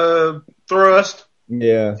so thrust.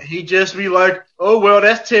 Yeah. He just be like, oh, well,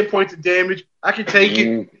 that's 10 points of damage. I can take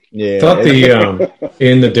it. Yeah. I thought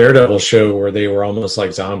in the Daredevil show where they were almost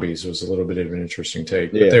like zombies was a little bit of an interesting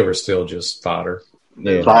take. But they were still just fodder.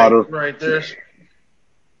 Yeah. Fodder. Right there.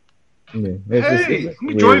 Yeah. Hey, let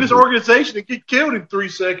me join this organization and get killed in 3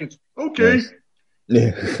 seconds. Okay.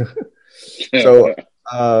 Yes. Yeah.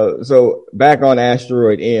 So back on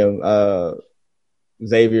Asteroid M,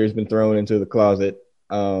 Xavier's been thrown into the closet,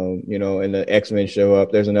 and the X-Men show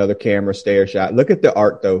up. There's another camera stare shot. Look at the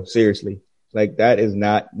art, though. Seriously. Like, that is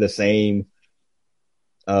not the same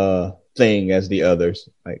thing as the others.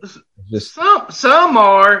 Like, just some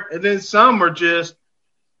are, and then some are just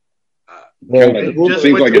just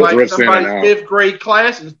seems like somebody's 5th grade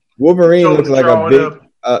classes. Wolverine looks like a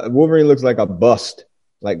big Wolverine looks like a bust.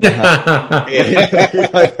 Like behind.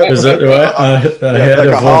 Is that a head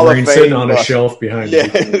of Wolverine sitting on a shelf behind you?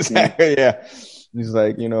 Exactly, yeah. He's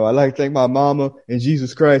like, I like to thank my mama and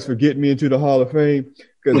Jesus Christ for getting me into the Hall of Fame,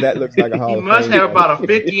 because that looks like a Hall of Fame. He must have about a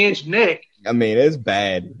 50-inch neck. I mean, it's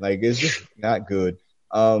bad. Like, it's just not good.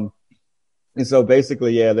 And so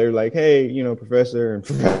basically, they're like, hey, Professor, and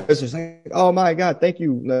Professor's like, oh my God, thank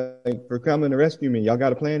you for coming to rescue me. Y'all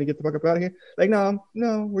got a plan to get the fuck up out of here? Like, no,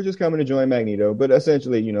 we're just coming to join Magneto. But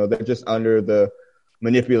essentially, they're just under the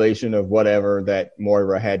manipulation of whatever that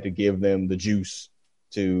Moira had to give them the juice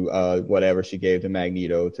to whatever she gave to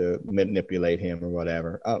Magneto to manipulate him or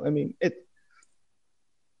whatever. I mean,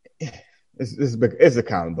 it's a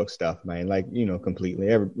comic book stuff, man. Like, completely.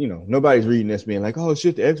 Nobody's reading this being like, oh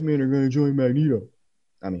shit, the X-Men are going to join Magneto.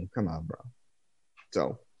 I mean, come on, bro.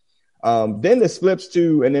 So, then this flips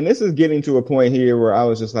to, and then this is getting to a point here where I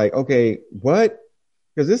was just like, okay, what?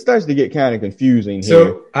 Because this starts to get kind of confusing here.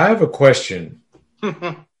 So I have a question.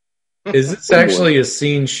 Is this actually a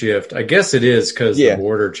scene shift? I guess it is, because the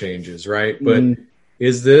border changes, right? But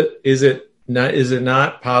is it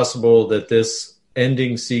not possible that this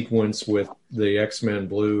ending sequence with the X-Men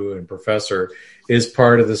Blue and Professor is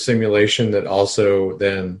part of the simulation that also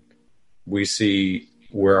then we see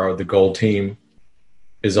where the Gold Team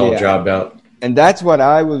is all jobbed out? And that's what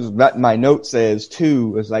my note says too,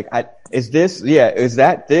 was like, is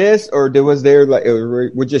that this, or was there like,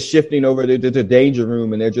 we're just shifting over to the danger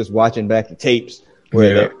room and they're just watching back the tapes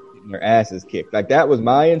where they're getting their asses kicked. Like that was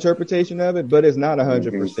my interpretation of it, but it's not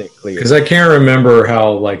 100% clear. Because I can't remember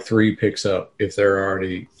how like 3 picks up if they're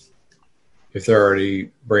already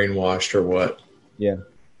brainwashed or what. Yeah.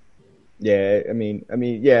 Yeah. I mean,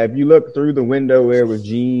 yeah, if you look through the window there with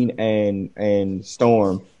Jean and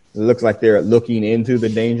Storm, it looks like they're looking into the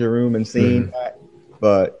danger room and seeing that,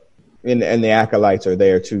 but and the acolytes are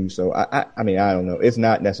there too. So I mean, I don't know. It's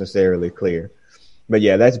not necessarily clear, but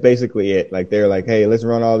yeah, that's basically it. Like they're like, hey, let's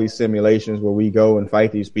run all these simulations where we go and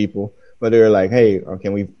fight these people. But they're like, hey,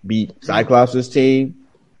 can we beat Cyclops' team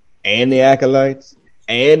and the acolytes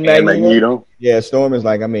and Magneto? Yeah, Storm is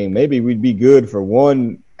like, I mean, maybe we'd be good for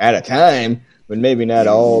one at a time. But maybe not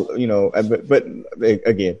all, but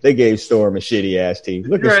again, they gave Storm a shitty ass team.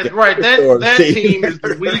 Look at that team is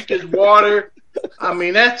the weak as water. I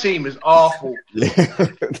mean, that team is awful. They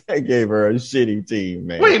gave her a shitty team,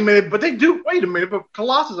 man. Wait a minute, but but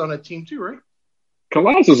Colossus on that team too, right?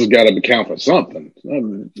 Colossus has got to account for something.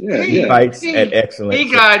 He fights at excellence.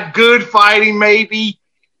 He got good fighting, maybe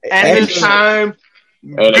at this time.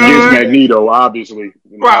 Against Magneto, obviously.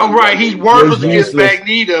 Right. He's worthless against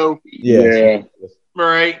Magneto. Yeah.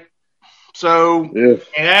 Right. So, and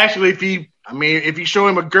actually, if you show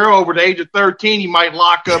him a girl over the age of 13, he might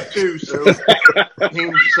lock up too. So,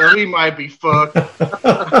 he might be fucked.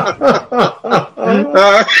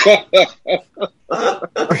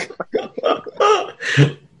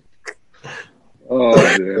 Oh,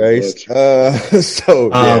 Christ.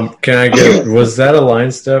 Can I get? Was that a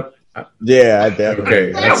line step? Yeah, I definitely.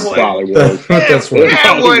 Okay, that's probably was.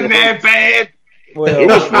 That wasn't that bad. Well, it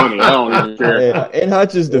was funny. I don't even care. In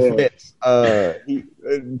Hutch's defense,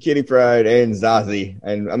 Kitty Pryde and Zazie,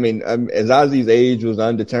 and I mean, Zazie's age was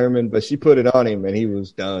undetermined, but she put it on him, and he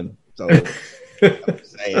was done. So I'm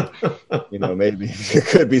saying, maybe there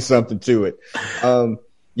could be something to it.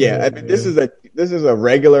 Yeah, I mean, this is a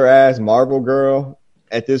regular ass Marvel girl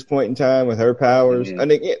at this point in time with her powers. Mm-hmm.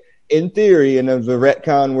 And again, in theory, in the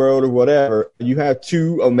retcon world or whatever, you have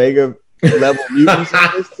 2 Omega level mutants on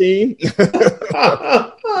this team.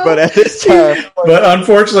 But at this time, but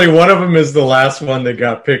unfortunately, one of them is the last one that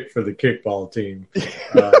got picked for the kickball team.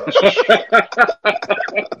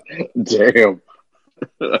 Damn.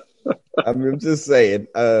 I'm just saying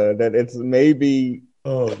that it's maybe.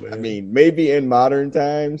 Oh man. I mean, maybe in modern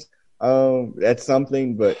times, that's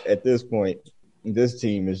something. But at this point, this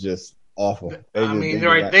team is just awful.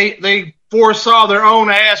 They foresaw their own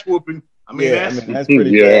ass whooping. I mean, that's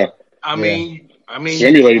pretty bad. I mean,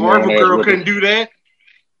 Marvel girl couldn't do that.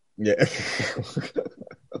 Yeah.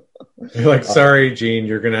 You're like, sorry, Jean,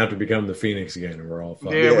 you're gonna have to become the Phoenix again, and we're all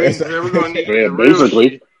fine. Yeah, we're gonna need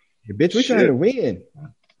basically. Bitch, we're trying to win.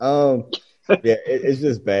 It's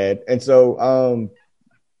just bad. And so,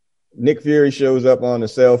 Nick Fury shows up on the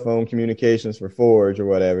cell phone communications for Forge or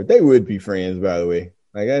whatever. They would be friends, by the way.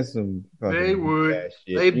 Like that's some. They would.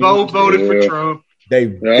 Shit. They both voted for Trump. They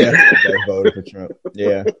definitely voted for Trump.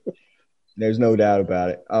 Yeah, there's no doubt about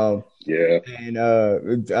it. Yeah. And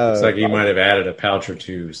looks like he might have added a pouch or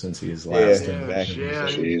two since he's last. Yeah.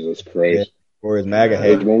 Jesus Christ. For his MAGA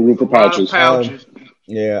head. One room for pouches.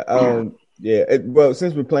 Well,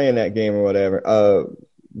 since we're playing that game or whatever,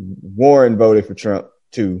 Warren voted for Trump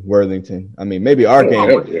too. Worthington. I mean, maybe our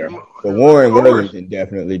game, but Warren Worthington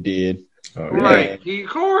definitely did. Oh, right, of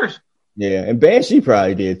course. Yeah, and Banshee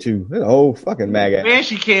probably did too. The whole fucking MAGA.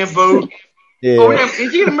 Banshee can't vote. Yeah. Oh, yeah.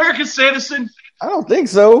 Is he an American citizen? I don't think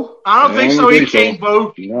so. I don't think so. He can't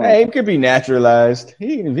vote. No. Hey, he could be naturalized.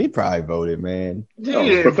 He probably voted, man.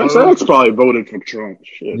 Professor X probably voted for Trump.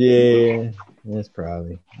 Shit. Yeah, that's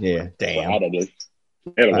probably. Yeah, damn. Out of it.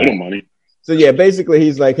 Had a little money. So yeah, basically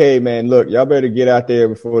he's like, hey man, look, y'all better get out there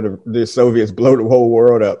before the Soviets blow the whole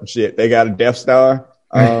world up and shit. They got a Death Star.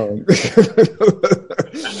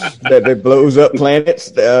 That blows up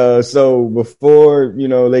planets. So before,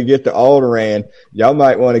 they get to Alderaan, y'all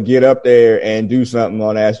might want to get up there and do something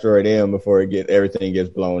on Asteroid M before everything gets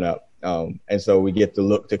blown up. And so we get to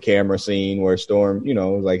look to camera scene where Storm,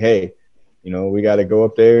 is like, hey, we got to go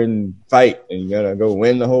up there and fight and you got to go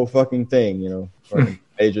win the whole fucking thing, for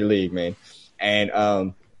Major League, man. And,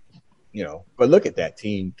 but look at that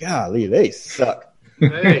team. Golly, they suck.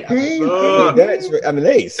 They suck.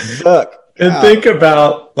 They suck. And think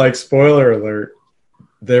about, like, spoiler alert,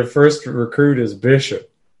 their first recruit is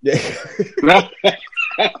Bishop. Yeah.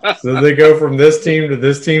 So they go from this team to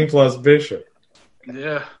this team plus Bishop.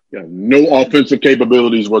 Yeah. No offensive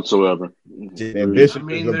capabilities whatsoever. And Bishop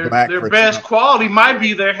their best quality might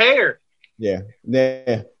be their hair. Yeah.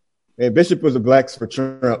 And Bishop was a Blacks for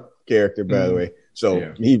Trump character, by the way.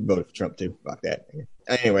 So he voted for Trump too. Fuck that.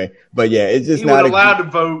 Anyway, but yeah, it's just not allowed to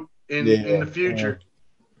vote in the future.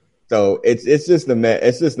 So it's just a mess.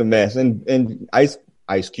 It's just a mess. And Ice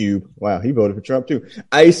Cube, wow, he voted for Trump too.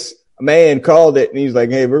 Ice Man called it, and he's like,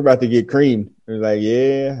 "Hey, we're about to get creamed." He's like,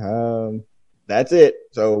 "Yeah, that's it.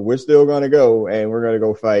 So we're still gonna go, and we're gonna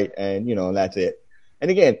go fight, and that's it." And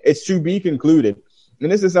again, it's to be concluded.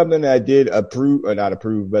 And this is something that I did not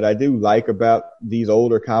approve, but I do like about these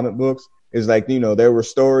older comic books. Is like, there were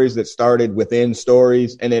stories that started within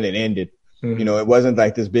stories and then it ended. Mm-hmm. It wasn't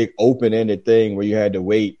like this big open-ended thing where you had to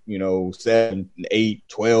wait, 7, 8,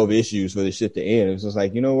 12 issues for the shit to end. It was just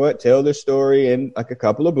like, you know what? Tell this story in like a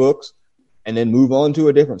couple of books and then move on to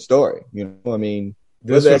a different story. I mean,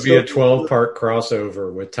 this would be a 12-part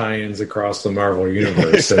crossover with tie-ins across the Marvel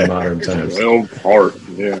universe in modern times. 12-part,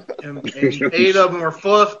 yeah. And 8 of them are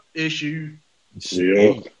fluff issues.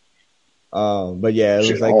 Yeah. But yeah, it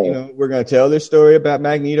was like, we're going to tell this story about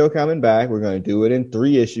Magneto coming back. We're going to do it in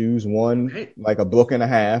 3 issues, one like a book and a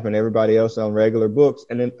half, and everybody else on regular books,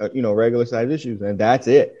 and then, regular size issues. And that's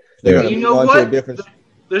it. They're going to move on to a different.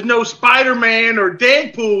 There's no Spider-Man or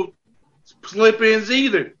Deadpool slip-ins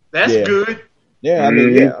either. That's good. Yeah.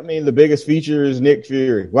 I mean, the biggest feature is Nick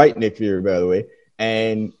Fury, white Nick Fury, by the way.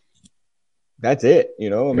 And that's it.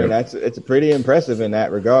 It's pretty impressive in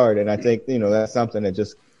that regard. And I think, that's something that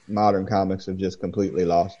just modern comics have just completely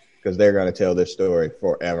lost because they're going to tell this story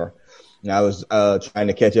forever. And I was trying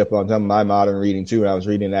to catch up on some of my modern reading too. And I was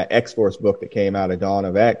reading that X-Force book that came out of Dawn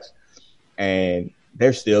of X, and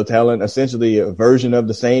they're still telling essentially a version of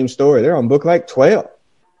the same story. They're on book like 12.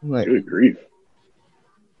 I'm like, good grief.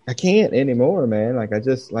 I can't anymore, man. Like,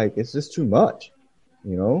 it's just too much,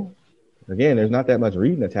 Again, there's not that much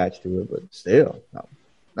reading attached to it, but still, no,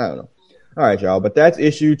 I don't know. All right, y'all. But that's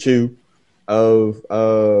issue 2 of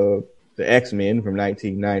the X-Men from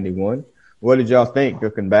 1991. What did y'all think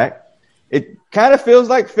looking back? It kind of feels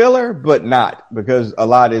like filler, but not, because a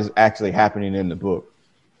lot is actually happening in the book.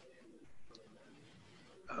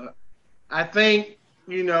 I think,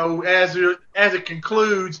 as it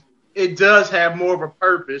concludes, it does have more of a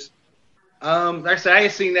purpose. Like I said, I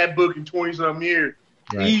ain't seen that book in 20-something years.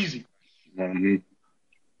 Right. Easy. Mm-hmm.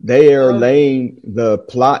 They are laying the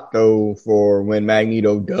plot, though, for when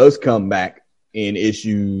Magneto does come back in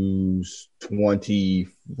issues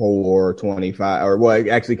 24, 25, or it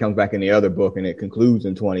actually comes back in the other book and it concludes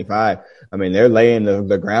in 25. I mean, they're laying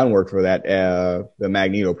the groundwork for that, the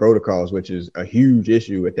Magneto Protocols, which is a huge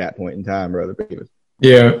issue at that point in time, Brother Davis.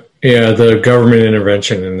 Yeah. The government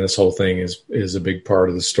intervention in this whole thing is a big part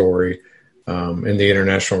of the story, and the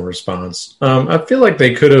international response. I feel like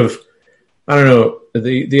they could have, I don't know,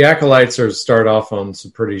 the Acolytes start off on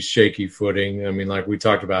some pretty shaky footing. I mean, like we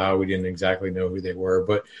talked about how we didn't exactly know who they were,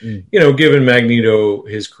 but given Magneto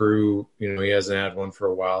his crew, he hasn't had one for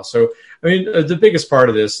a while. So, I mean, the biggest part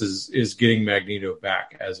of this is getting Magneto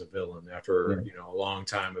back as a villain after a long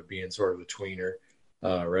time of being sort of a tweener,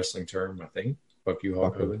 wrestling term, I think. Fuck you,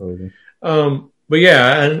 Hulk Hogan. But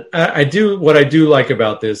yeah, and I do like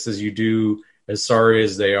about this is you do. As sorry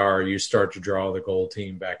as they are, you start to draw the Gold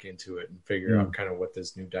Team back into it and figure out kind of what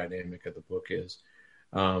this new dynamic of the book is.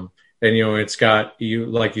 And, it's got,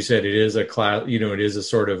 like you said, it is a class, it is a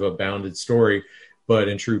sort of a bounded story, but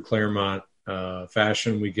in true Claremont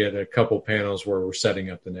fashion, we get a couple panels where we're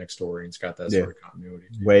setting up the next story, and it's got that sort of continuity.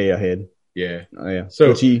 Way ahead. Yeah. Oh, yeah. So,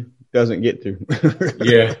 which he doesn't get to.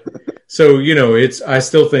 Yeah. So, I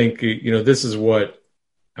still think, this is what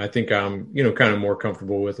I think I'm, kind of more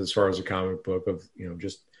comfortable with as far as a comic book of,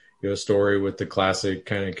 just, a story with the classic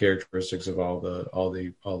kind of characteristics of all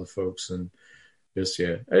the folks, and just,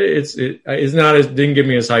 it's not as, didn't get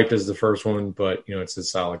me as hyped as the first one, but it's a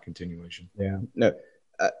solid continuation. Yeah. No,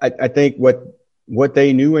 I think what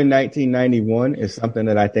they knew in 1991 is something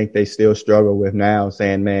that I think they still struggle with now.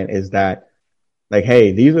 Sandman is that, like,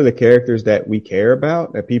 hey, these are the characters that we care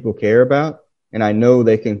about, that people care about, and I know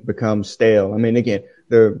they can become stale. I mean, again,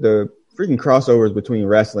 the freaking crossovers between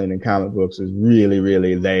wrestling and comic books is really,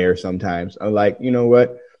 really there sometimes. I'm like, you know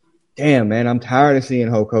what? Damn, man, I'm tired of seeing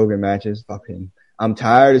Hulk Hogan matches. Fuck him. I'm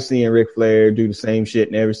tired of seeing Ric Flair do the same shit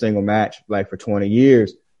in every single match, like for 20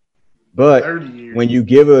 years. But when you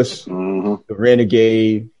give us the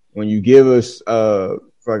Renegade, when you give us,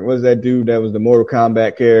 what was that dude that was the Mortal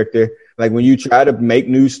Kombat character? Like when you try to make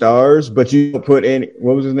new stars, but you don't put in,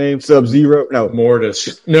 what was his name? Sub-Zero? No.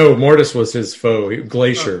 Mortis. No, Mortis was his foe.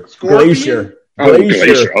 Glacier. Glacier. Oh,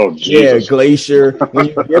 yeah, Glacier. When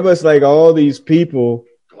you give us like all these people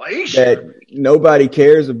that nobody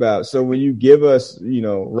cares about. So when you give us,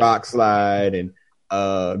 Rock Slide and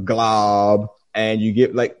Glob, and you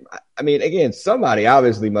get like, I mean, again, somebody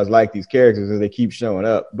obviously must like these characters as they keep showing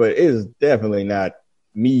up, but it is definitely not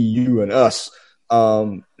me, you, and us.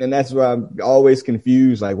 And that's why I'm always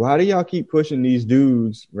confused. Like, why do y'all keep pushing these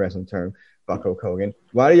dudes, wrestling term, fuck Hulk Hogan?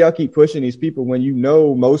 Why do y'all keep pushing these people when you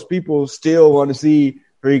know most people still want to see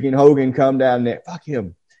freaking Hogan come down there? Fuck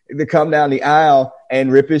him. To come down the aisle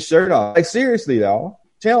and rip his shirt off. Like, seriously, though,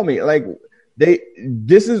 tell me, like, I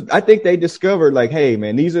think they discovered, like, hey,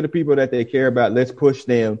 man, these are the people that they care about. Let's push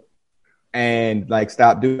them and, like,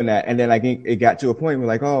 stop doing that. And then I think it got to a point where,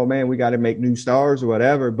 like, oh, man, we got to make new stars or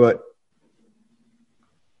whatever. But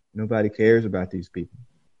nobody cares about these people.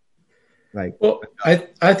 Like, well,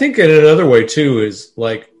 I think in another way, too, is,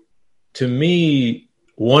 like, to me,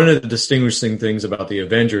 one of the distinguishing things about the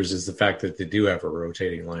Avengers is the fact that they do have a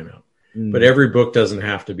rotating lineup. But every book doesn't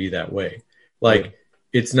have to be that way. Like,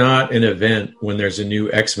 it's not an event when there's a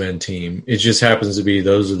new X-Men team. It just happens to be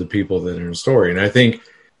those are the people that are in the story. And I think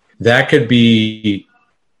that could be,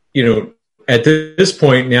 you know, at this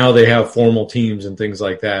point now they have formal teams and things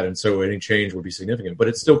like that. And so any change would be significant. But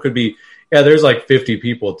it still could be, yeah, there's like 50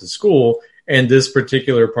 people at the school, and this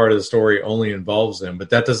particular part of the story only involves them. But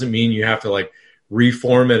that doesn't mean you have to, like,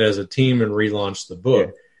 reform it as a team and relaunch the book.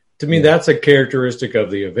 Yeah. To me, that's a characteristic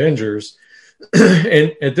of the Avengers.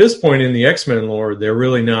 And at this point in the X-Men lore, they're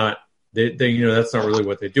really not, they you know, that's not really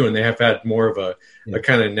what they do. And they have had more of a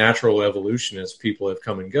kind of natural evolution as people have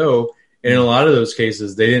come and go. And in a lot of those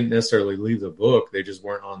cases, they didn't necessarily leave the book. They just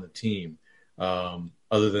weren't on the team,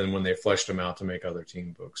 other than when they fleshed them out to make other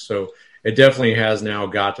team books. So it definitely has now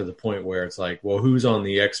got to the point where it's like, well, who's on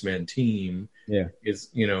the X-Men team? Yeah, it's,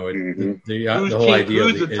 you know, the whole idea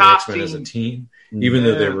of the X-Men as a team, even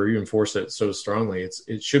though they reinforce it so strongly,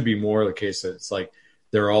 it should be more the case that it's like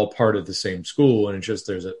they're all part of the same school, and it's just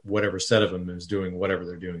there's whatever set of them is doing whatever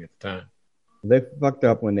they're doing at the time. They fucked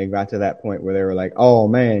up when they got to that point where they were like, oh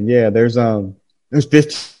man, yeah, there's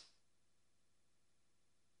 50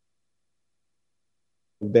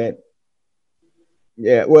 that.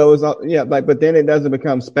 Yeah, well, it was, yeah, like, but then it doesn't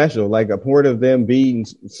become special. Like, a part of them being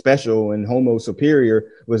special and homo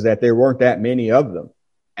superior was that there weren't that many of them,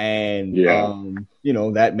 and you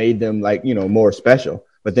know, that made them, like, you know, more special.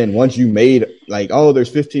 But then once you made, like, oh, there's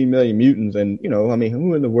 15 million mutants, and, you know, I mean,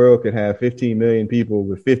 who in the world could have 15 million people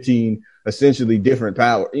with 15 essentially different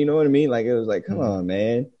power? You know what I mean? Like, it was like, come on,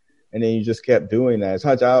 man. And then you just kept doing that. It's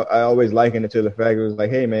Hutch, I always liken it to the fact it was like,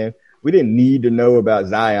 hey, man, we didn't need to know about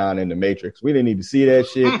Zion in the Matrix. We didn't need to see that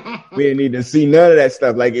shit. We didn't need to see none of that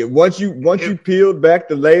stuff. Like, once you peeled back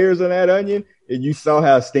the layers of that onion, and you saw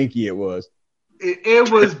how stinky it was. It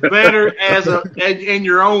was better in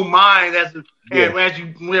your own mind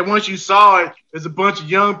once you saw it, there's a bunch of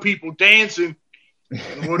young people dancing.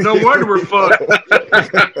 Well, no wonder we're fucked.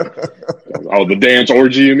 Oh, the dance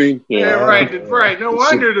orgy, you mean? Yeah, right. No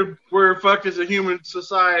wonder we're fucked as a human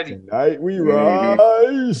society. Tonight we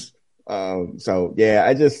rise. So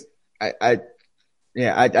yeah,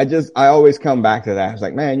 I always come back to that. I was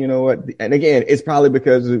like, man, you know what? And again, it's probably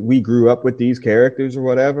because we grew up with these characters or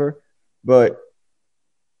whatever, but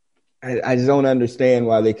I just don't understand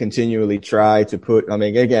why they continually try to put, I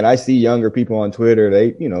mean, again, I see younger people on Twitter,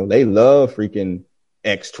 they love freaking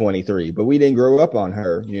X-23, but we didn't grow up on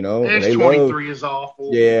her, you know. X-23 is awful.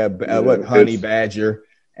 Yeah, Honey Badger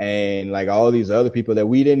and like all these other people that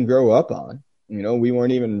we didn't grow up on. You know, we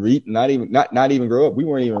weren't even not even grow up. We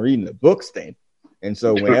weren't even reading the books then. And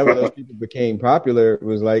so whenever those people became popular, it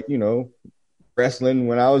was like, you know, wrestling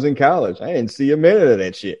when I was in college. I didn't see a minute of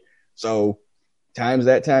that shit. So times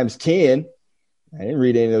 10, I didn't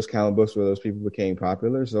read any of those comic books where those people became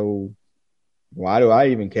popular. So why do I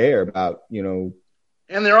even care about, you know?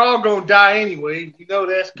 And they're all going to die anyway. You know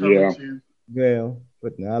that's coming too. Well,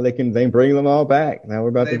 but now they bring them all back. Now we're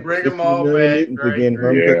about to bring them all back again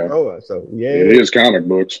from Krakoa. So it is comic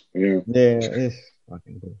books. Yeah, it's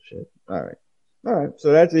fucking bullshit. All right.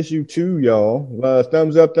 So that's issue 2, y'all.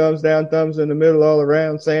 Thumbs up, thumbs down, thumbs in the middle, all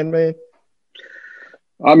around. Sandman.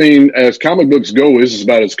 I mean, as comic books go, this is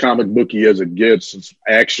about as comic booky as it gets. It's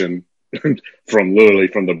action from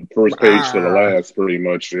the first page to the last, pretty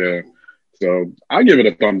much. Yeah. So I give it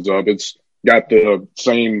a thumbs up. It's got the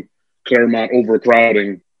same Claremont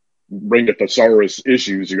overcrowding, bring the thesaurus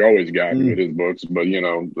issues you always got with his books. But, you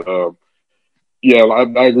know,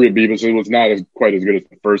 I agree with Beavis. It was not quite as good as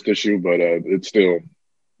the first issue, but I would still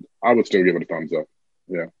give it a thumbs up.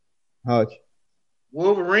 Yeah. Hutch.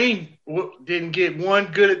 Wolverine didn't get one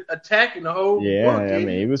good attack in the whole book. I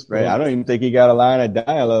mean, he was great. I don't even think he got a line of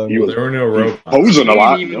dialogue. There were no robots. Posing a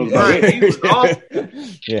lot. He was awesome.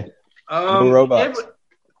 Yeah. No robots.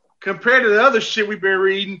 compared to the other shit we've been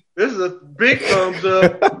reading, this is a big thumbs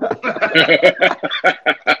up.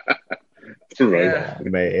 Right. Yeah.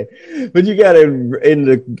 Man, but you got it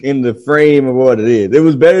in the frame of what it is. It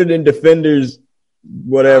was better than Defenders,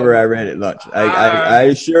 whatever I read at lunch. I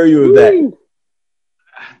assure you of that.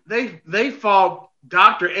 They fought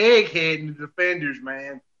Dr. Egghead in the Defenders,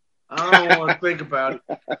 man. I don't want to think about it.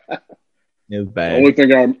 It was bad.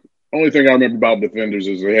 Only thing I remember about Defenders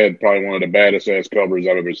is they had probably one of the baddest ass covers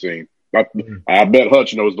I've ever seen. I bet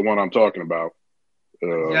Hutch knows the one I'm talking about.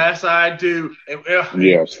 Yes, I do.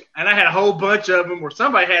 Yes. And I had a whole bunch of them where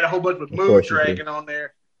somebody had a whole bunch with Moondragon on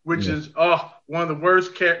there, which is one of the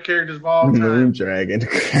worst characters of all time. Moondragon.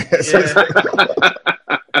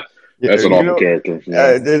 That's an awful character.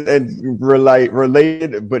 Yeah. And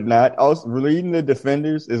related, but not. Also, reading the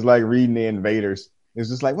Defenders is like reading the Invaders. It's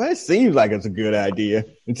just like, well, it seems like it's a good idea.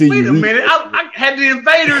 Until Wait a minute. I had the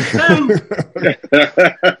Invaders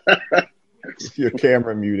too. Your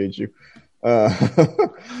camera muted you.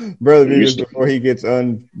 Brother Beavis, before he gets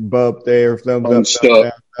unbumped there, thumbs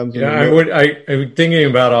up, thumbs down. I'm thinking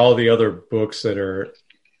about all the other books that are.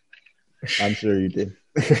 I'm sure you did.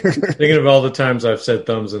 Thinking of all the times I've said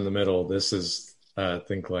thumbs in the middle. This is, I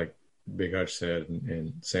think, like Big Hutch said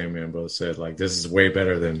and Sandman both said, like, this is way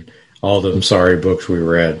better than all the sorry books we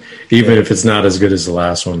read, even if it's not as good as the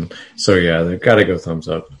last one. So yeah, they've got to go thumbs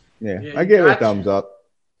up. Yeah, I give it a thumbs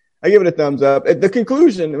up. The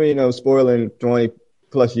conclusion, I mean, spoiling 20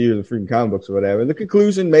 plus years of freaking comic books or whatever, the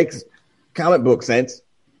conclusion makes comic book sense.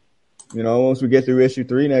 Once we get through issue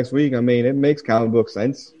 3 next week, I mean, it makes comic book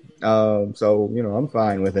sense. So, I'm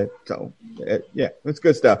fine with it. So, it's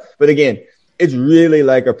good stuff. But again, it's really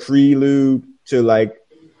like a prelude to like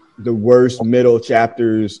the worst middle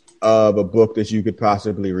chapters of a book that you could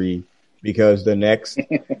possibly read, because the next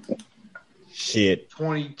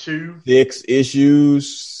 22 6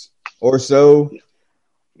 issues or so.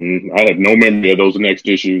 I have no memory of those next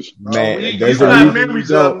issues. Man, there's got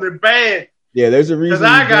memories of them. They're bad. Yeah, there's a reason. Because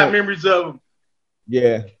I got memories of them.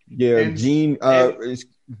 Yeah. And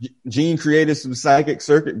Gene created some psychic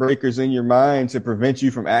circuit breakers in your mind to prevent you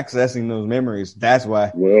from accessing those memories. That's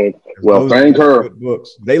why. Well, thank her.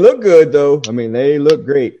 Books. They look good though. I mean, they look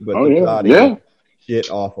great, but the plot is shit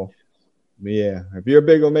awful. But yeah, if you're a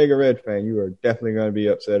big Omega Red fan, you are definitely going to be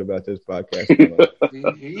upset about this podcast.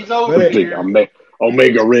 He's over here.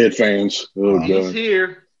 Omega Red fans. He's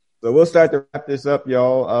here. So we'll start to wrap this up,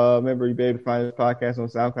 y'all. Remember, you'll be able to find this podcast on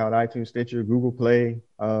SoundCloud, iTunes, Stitcher, Google Play,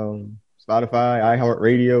 Spotify,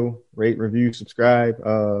 iHeartRadio. Rate, review, subscribe.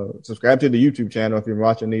 Subscribe to the YouTube channel if you're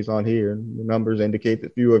watching these on here. The numbers indicate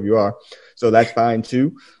that few of you are. So that's fine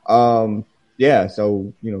too. So,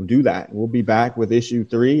 do that. We'll be back with issue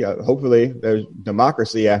 3. Hopefully there's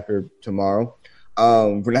democracy after tomorrow.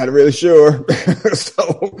 We're not really sure.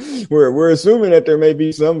 So we're assuming that there may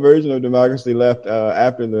be some version of democracy left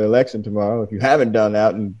after the election tomorrow. If you haven't done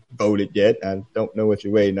out and voted yet, I don't know what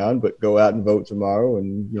you're waiting on, but go out and vote tomorrow.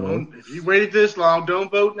 And if you waited this long,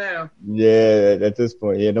 don't vote now. Yeah, at this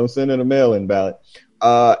point, don't send in a mail-in ballot.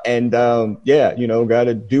 Got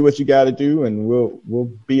to do what you got to do, and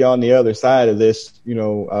we'll be on the other side of this,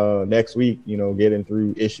 next week, getting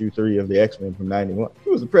through issue 3 of the X-Men from 91.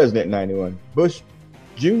 Who was the president in 91? Bush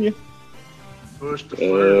Jr.? Bush the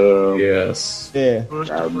first. Yes. Yeah. Bush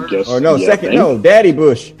the first. Or no, second. No, Daddy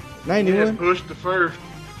Bush. 91? Yeah, Bush the first.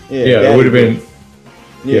 Yeah, it would have been.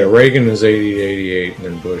 Yeah, Reagan is 80 to 88, and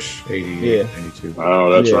then Bush 80 to 92.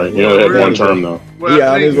 Oh, that's right. Yeah, they had one term, though.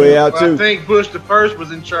 Well, on his way out, too. I think Bush the first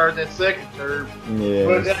was in charge that second term. Yeah.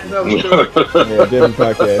 But that's another story. Different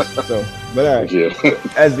podcast. So, but all right. Yeah.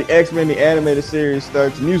 As the X-Men, the animated series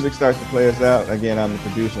starts, music starts to play us out. Again, I'm the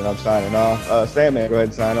producer, and I'm signing off. Sandman, go ahead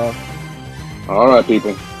and sign off. All right,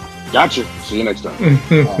 people. Gotcha. See you next time.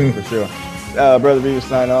 For sure. Brother Beavis,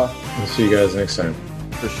 sign off. We'll see you guys next time.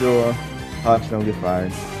 For sure. Hutch, don't get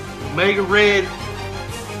fired. Omega Red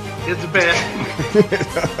is the best.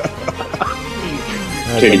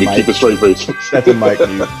 Can't even keep a straight face. That's a mic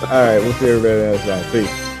mute. All right, we'll see everybody else time. Peace.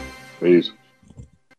 Peace.